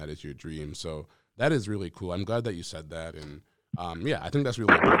fruition that is your dream. So that is really cool. I'm glad that you said that, and I think that's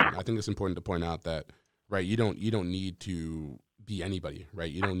really important. I think it's important to point out that, right, you don't need to be anybody,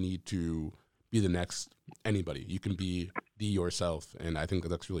 right? You don't need to be the next anybody. You can be yourself, and I think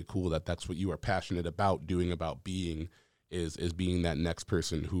that's really cool that that's what you are passionate about doing, about being, is being that next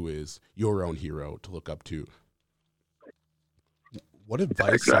person who is your own hero to look up to. What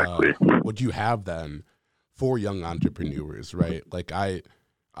advice would you have then for young entrepreneurs, right? Like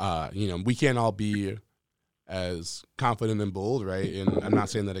we can't all be as confident and bold, right? And I'm not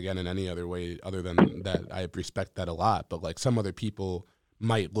saying that again in any other way other than that I respect that a lot, but like some other people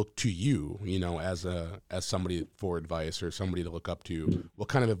might look to you, as somebody for advice or somebody to look up to. What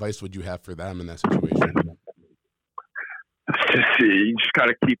kind of advice would you have for them in that situation? You just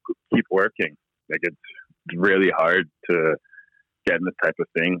gotta keep working. Like it's really hard to get in this type of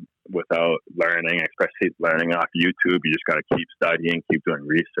thing without learning, especially learning off YouTube. You just gotta keep studying, keep doing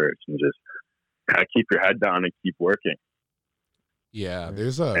research, and just kind of keep your head down and keep working. Yeah,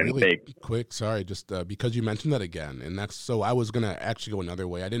 there's a really quick, sorry, just because you mentioned that again, and that's, so I was going to actually go another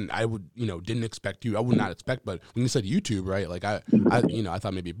way. didn't expect you, I would not expect, but when you said YouTube, right, like I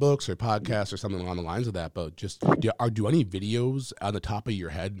thought maybe books or podcasts or something along the lines of that, but just, do any videos on the top of your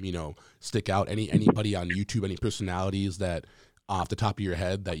head, stick out? Anybody on YouTube, any personalities that off the top of your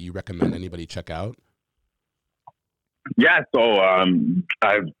head that you recommend anybody check out? Yeah, so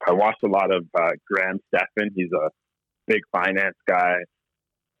I watched a lot of Graham Stephan. He's a big finance guy,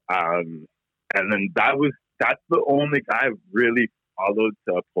 and then that's the only guy I've really followed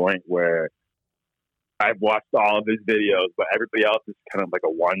to a point where I've watched all of his videos, but everybody else is kind of like a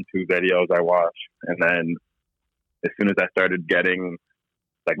 1-2 videos I watch. And then as soon as I started getting,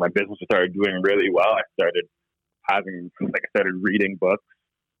 like, my business started doing really well, I started reading books,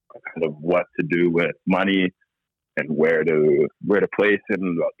 kind of what to do with money and where to place it,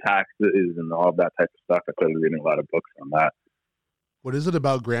 and about taxes and all of that type of stuff. I started reading a lot of books on that. What is it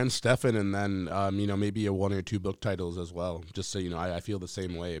about Graham Stephan, and then maybe a 1 or 2 book titles as well? Just so I feel the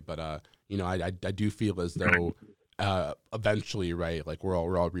same way, but I do feel as though eventually, right, like we're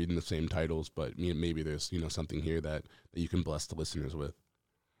all reading the same titles, but maybe there's something here that you can bless the listeners with.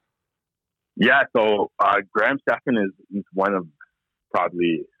 Yeah, so Graham Stephan is one of,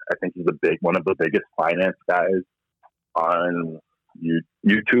 probably, I think he's one of the biggest finance guys on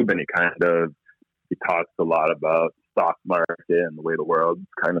YouTube, and he talks a lot about stock market and the way the world's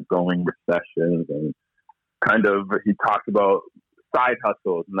kind of going, recessions, and he talks about side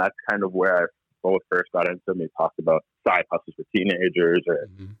hustles, and that's kind of where I first got into him. He talked about side hustles for teenagers, or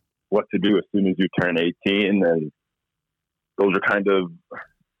what to do as soon as you turn 18, and those are kind of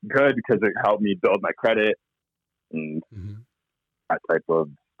good because it helped me build my credit, and that type of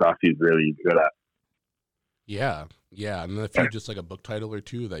stuff he's really good at. Yeah. And then if you just like a book title or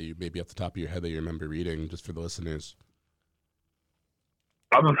 2 that you maybe off the top of your head that you remember reading, just for the listeners.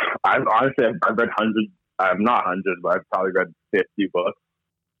 I've read hundreds. I'm not hundreds, but I've probably read 50 books.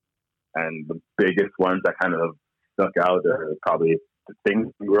 And the biggest ones that kind of stuck out are probably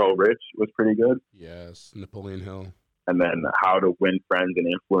Think and Grow Rich was pretty good. Yes, Napoleon Hill. And then How to Win Friends and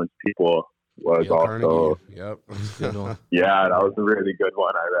Influence People was Dale also. Carnegie. Yep. Yeah, that was a really good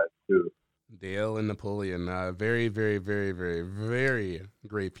one I read too. Dale and Napoleon, very, very, very, very, very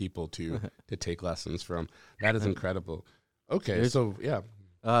great people to take lessons from. That is incredible. Okay, so yeah.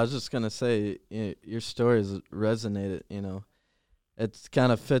 I was just gonna say, your stories resonated. It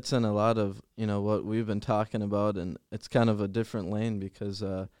kind of fits in a lot of what we've been talking about, and it's kind of a different lane because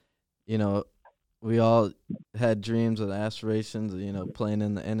we all had dreams and aspirations, playing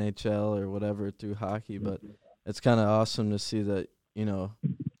in the NHL or whatever through hockey, but it's kind of awesome to see that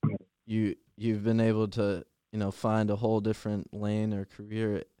you've been able to find a whole different lane or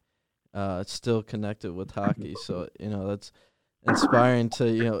career still connected with hockey. So that's inspiring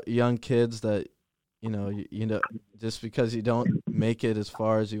to young kids that just because you don't make it as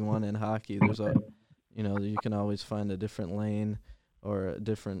far as you want in hockey, there's you can always find a different lane or a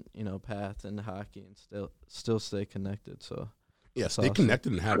different path in hockey and still stay connected. So stay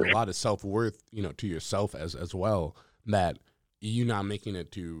connected and have a lot of self-worth to yourself as well, that you not making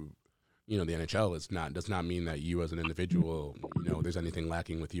it to the NHL does not mean that you as an individual there's anything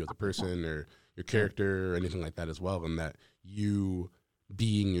lacking with you as a person or your character or anything like that as well, and that you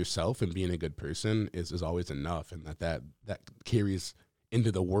being yourself and being a good person is always enough, and that carries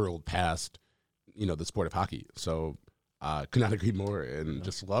into the world past, the sport of hockey. So could not agree more, and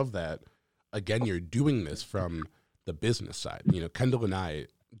just love that, again, you're doing this from the business side. Kendall and I,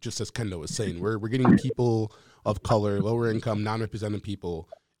 just as Kendall was saying, we're getting people of color, lower income, non-represented people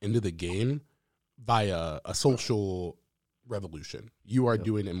into the game via a social revolution. You are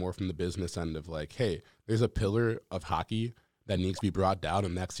doing it more from the business end of like, hey, there's a pillar of hockey that needs to be brought down,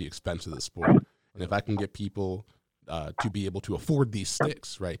 and that's the expense of the sport. And if I can get people to be able to afford these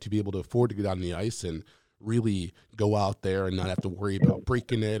sticks, right, to be able to afford to get on the ice and really go out there and not have to worry about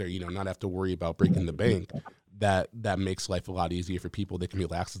breaking it, or not have to worry about breaking the bank, that makes life a lot easier for people. They can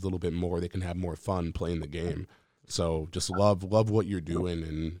relax a little bit more. They can have more fun playing the game. So just love what you're doing,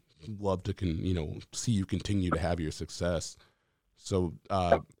 and love to see you continue to have your success. So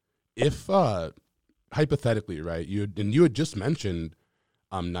if hypothetically, right, you had just mentioned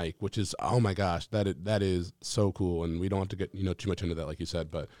Nike, which is, oh my gosh, that is so cool, and we don't have to get too much into that, like you said,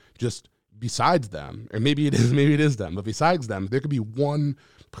 but just besides them, or maybe it is them, but besides them, there could be one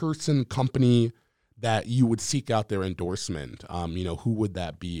person, company that you would seek out their endorsement. Who would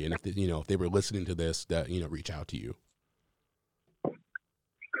that be? And if they were listening to this, that reach out to you.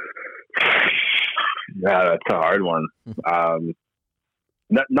 Yeah, that's a hard one.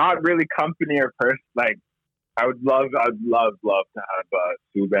 Not really company or person. Like, I would love to have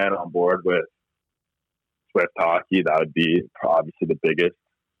Subban on board with Swift Hockey. That would be obviously the biggest.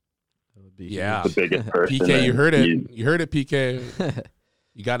 The biggest person. PK, you heard it. You heard it, PK.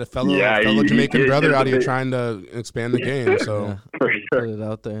 You got a fellow Jamaican brother out here trying to expand the game. So for sure. Put it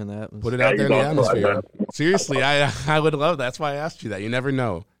out there in the atmosphere. Put it out there in the atmosphere. Seriously, I would love. That's why I asked you that. You never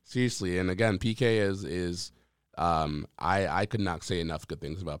know. Seriously, and again, PK is I could not say enough good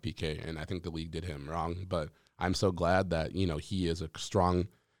things about PK, and I think the league did him wrong. But I'm so glad that he is a strong,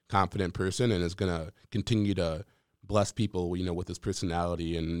 confident person, and is gonna continue to bless people with his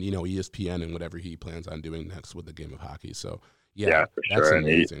personality and ESPN and whatever he plans on doing next with the game of hockey. So yeah, for that's sure.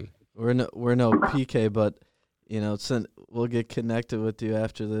 Amazing. We're no PK, but we'll get connected with you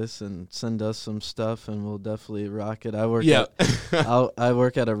after this and send us some stuff, and we'll definitely rock it. I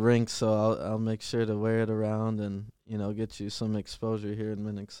work at a rink, so I'll make sure to wear it around and get you some exposure here in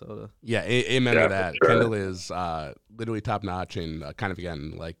Minnesota. Yeah, amen to that. Sure. Kendall is literally top notch and kind of,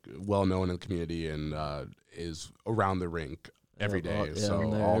 again, like, well known in the community, and is around the rink every day.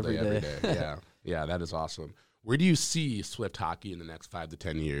 All day, every day. Yeah, that is awesome. Where do you see Swift Hockey in the next 5 to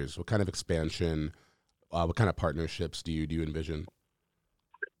 10 years? What kind of expansion? What kind of partnerships do you envision?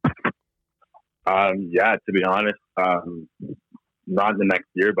 To be honest, not in the next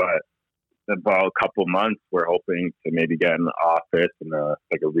year, but about a couple months, we're hoping to maybe get an office and a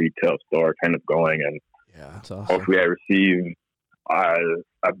retail store kind of going, and that's awesome. Hopefully I receive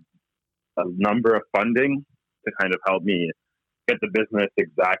a number of funding to kind of help me get the business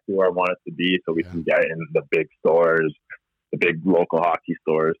exactly where I want it to be, so we can get in the big stores, the big local hockey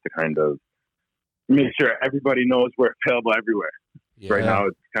stores, to kind of make sure everybody knows we're available everywhere. Yeah. Right now,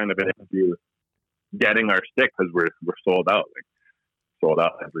 it's kind of an issue getting our stick because we're sold out. Sold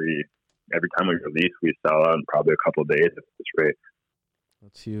out every time we release, we sell out in probably a couple of days at this rate.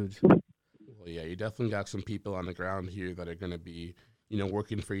 That's huge. Well, yeah, you definitely got some people on the ground here that are going to be,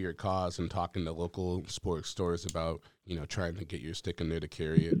 working for your cause and talking to local sports stores about, trying to get your stick in there to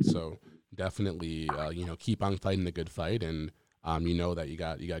carry it. So definitely, keep on fighting the good fight, and that you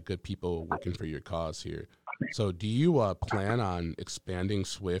got good people working for your cause here. So do you plan on expanding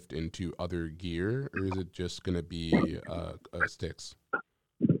Swift into other gear, or is it just going to be sticks?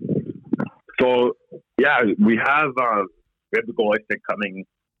 So yeah, we have the goalie stick coming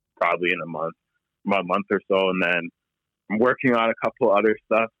probably in a month or so, and then I'm working on a couple other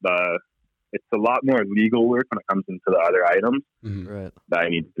stuff. It's a lot more legal work when it comes into the other items that I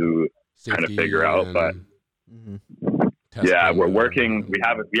need to kind of figure out. But we're working. We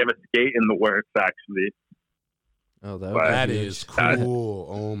have a skate in the works, actually. Oh, that is cool!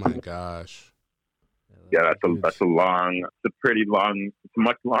 Oh my gosh! Yeah, that's a pretty long. It's a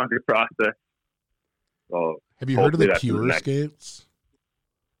much longer process. So have you heard of the Pure skates?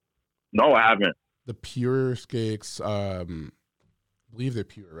 No, I haven't. The Pure skates, I believe they're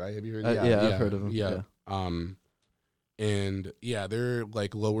Pure, right? Have you heard? I've heard of them. Yeah. And they're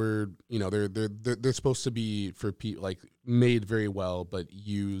like lower. They're supposed to be for like made very well, but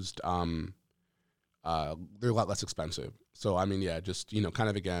used. They're a lot less expensive. So I mean, just kind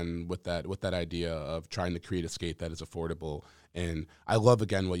of again with that idea of trying to create a skate that is affordable. And I love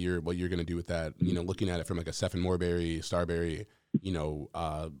again what you're going to do with that. Looking at it from like a Stephen Morberry, Starberry,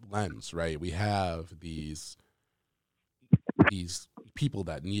 lens, right? We have these people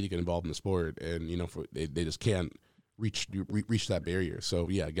that need to get involved in the sport, and they just can't reach that barrier. So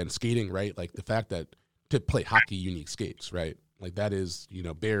yeah, again, skating, right? Like the fact that to play hockey, you need skates, right? Like that is,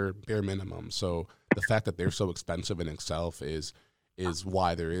 bare minimum. So the fact that they're so expensive in itself is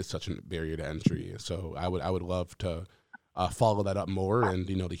why there is such a barrier to entry. So I would love to follow that up more and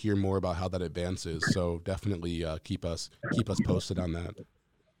to hear more about how that advances. So definitely keep us posted on that.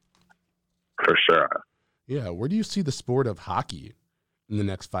 For sure. Yeah, where do you see the sport of hockey in the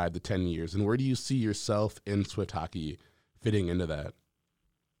next 5 to 10 years, and where do you see yourself in Swift hockey fitting into that?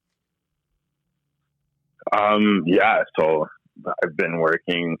 Yeah, so I've been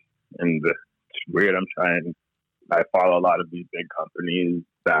working in the it's weird. I follow a lot of these big companies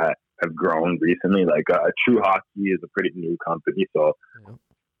that have grown recently. Like True Hockey is a pretty new company, so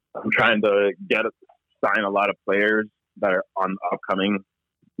I'm trying to sign a lot of players that are on upcoming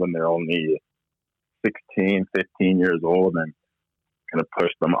when they're only 16, 15 years old, and kind of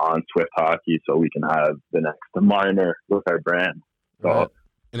push them on Swift Hockey so we can have the next Marner with our brand. So. Right.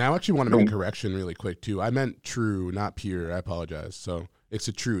 And I actually want to make a correction really quick too. I meant True, not Pure. I apologize. So it's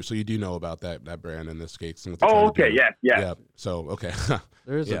a True. So you do know about that brand and the skates. And okay. Yeah. So, okay.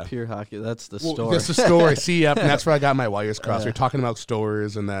 There is a Pure Hockey. That's the store. That's the store. See, yep. And that's where I got my wires crossed. We're talking about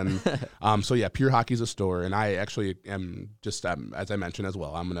stores. And then, so yeah, Pure Hockey's a store. And I actually am just, as I mentioned as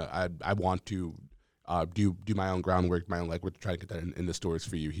well, I want to do my own groundwork, my own legwork to try to get that in the stores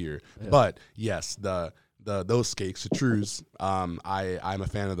for you here. Yeah. But yes, those skates, the Trues, I'm a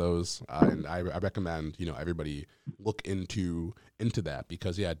fan of those, and I recommend everybody look into that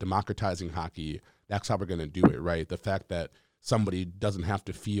because democratizing hockey, that's how we're going to do it, right? The fact that somebody doesn't have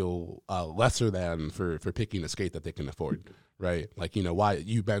to feel lesser than for picking a skate that they can afford, right? Like why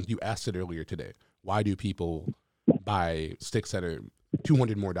you asked it earlier today. Why do people buy sticks that are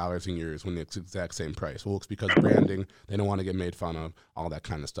 $200 more than yours when it's the exact same price? Well, it's because branding, they don't want to get made fun of, all that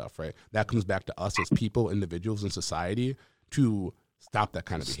kind of stuff, right? That comes back to us as people, individuals in society to stop that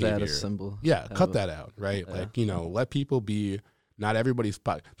kind of behavior. Status symbol. Yeah, cut that out, right? Yeah. Like, let people be, not everybody's,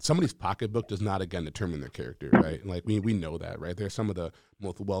 somebody's pocketbook does not, again, determine their character, right? Like, we know that, right? They're some of the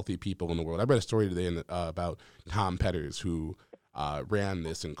most wealthy people in the world. I read a story today about Tom Petters, who ran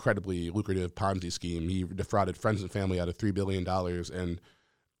this incredibly lucrative Ponzi scheme. He defrauded friends and family out of $3 billion. And,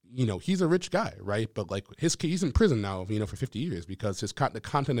 he's a rich guy, right? But like he's in prison now, for 50 years because the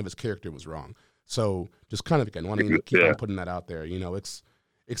content of his character was wrong. So just kind of, again, wanting to keep on putting that out there, it's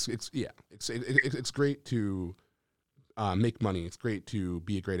great to make money. It's great to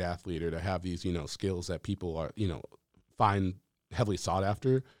be a great athlete or to have these, skills that people are, find heavily sought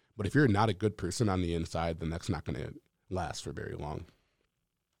after. But if you're not a good person on the inside, then that's not going to last for very long.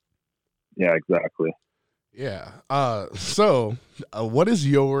 Yeah, exactly. Yeah. So what is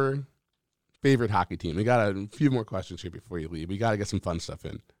your favorite hockey team? We got a few more questions here before you leave. We got to get some fun stuff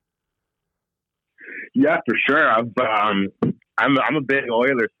in. Yeah, for sure. I'm a big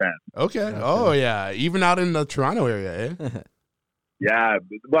Oilers fan. Okay. Oh yeah, even out in the Toronto area, eh? Yeah,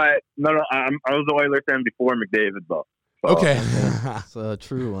 but no, I was an Oilers fan before McDavid, though. So. Okay. It's a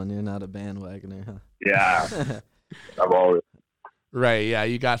true one. You're not a bandwagoner, huh? Yeah. I've always. Right, yeah,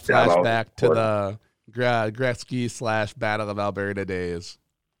 you got flashback to the Gretzky / Battle of Alberta days,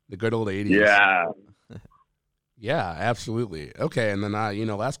 the good old 80s. Yeah. Yeah, absolutely. Okay, and then,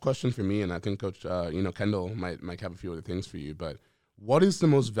 last question for me, and I think Coach, Kendall might have a few other things for you, but what is the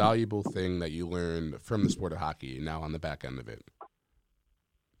most valuable thing that you learned from the sport of hockey now on the back end of it?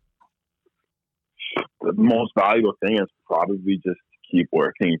 The most valuable thing is probably just keep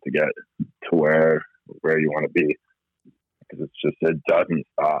working to get to where you want to be. Because it doesn't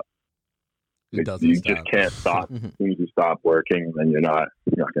stop. You just can't stop. As soon as you stop working, then you're not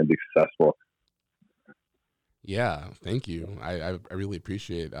going to be successful. Yeah, thank you. I really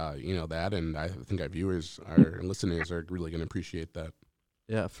appreciate that, and I think our viewers, our listeners, are really going to appreciate that.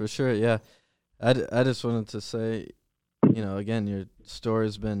 Yeah, for sure. Yeah, I just wanted to say, again, your story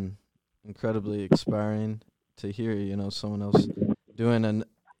has been incredibly inspiring to hear. Someone else doing and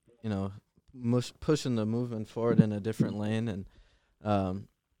pushing the movement forward in a different lane, and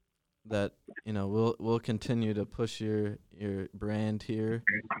that we'll continue to push your brand here,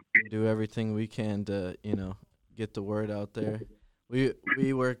 do everything we can to get the word out there.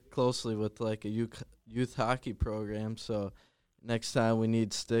 We work closely with like a youth hockey program, so next time we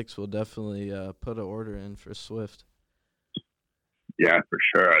need sticks, we'll definitely put an order in for Swift. Yeah, for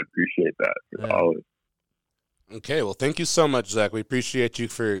sure. I appreciate that. Always. Okay, well, thank you so much, Zach. We appreciate you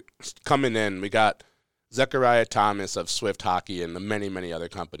for coming in. We got Zechariah Thomas of Swift Hockey and the many, many other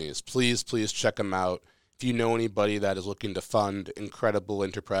companies. Please check them out. If you know anybody that is looking to fund incredible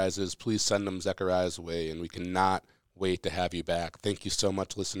enterprises, please send them Zechariah's way, and we cannot wait to have you back. Thank you so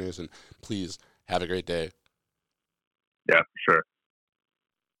much, listeners, and please have a great day. Yeah, for sure.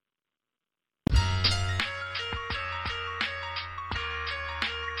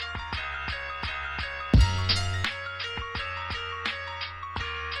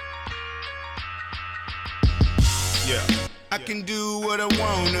 Yeah, I can do what I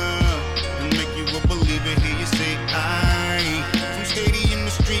wanna and make you a believer. Hear you say I from stadium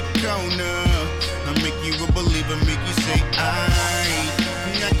to street corner. I make you a believer, make you say I.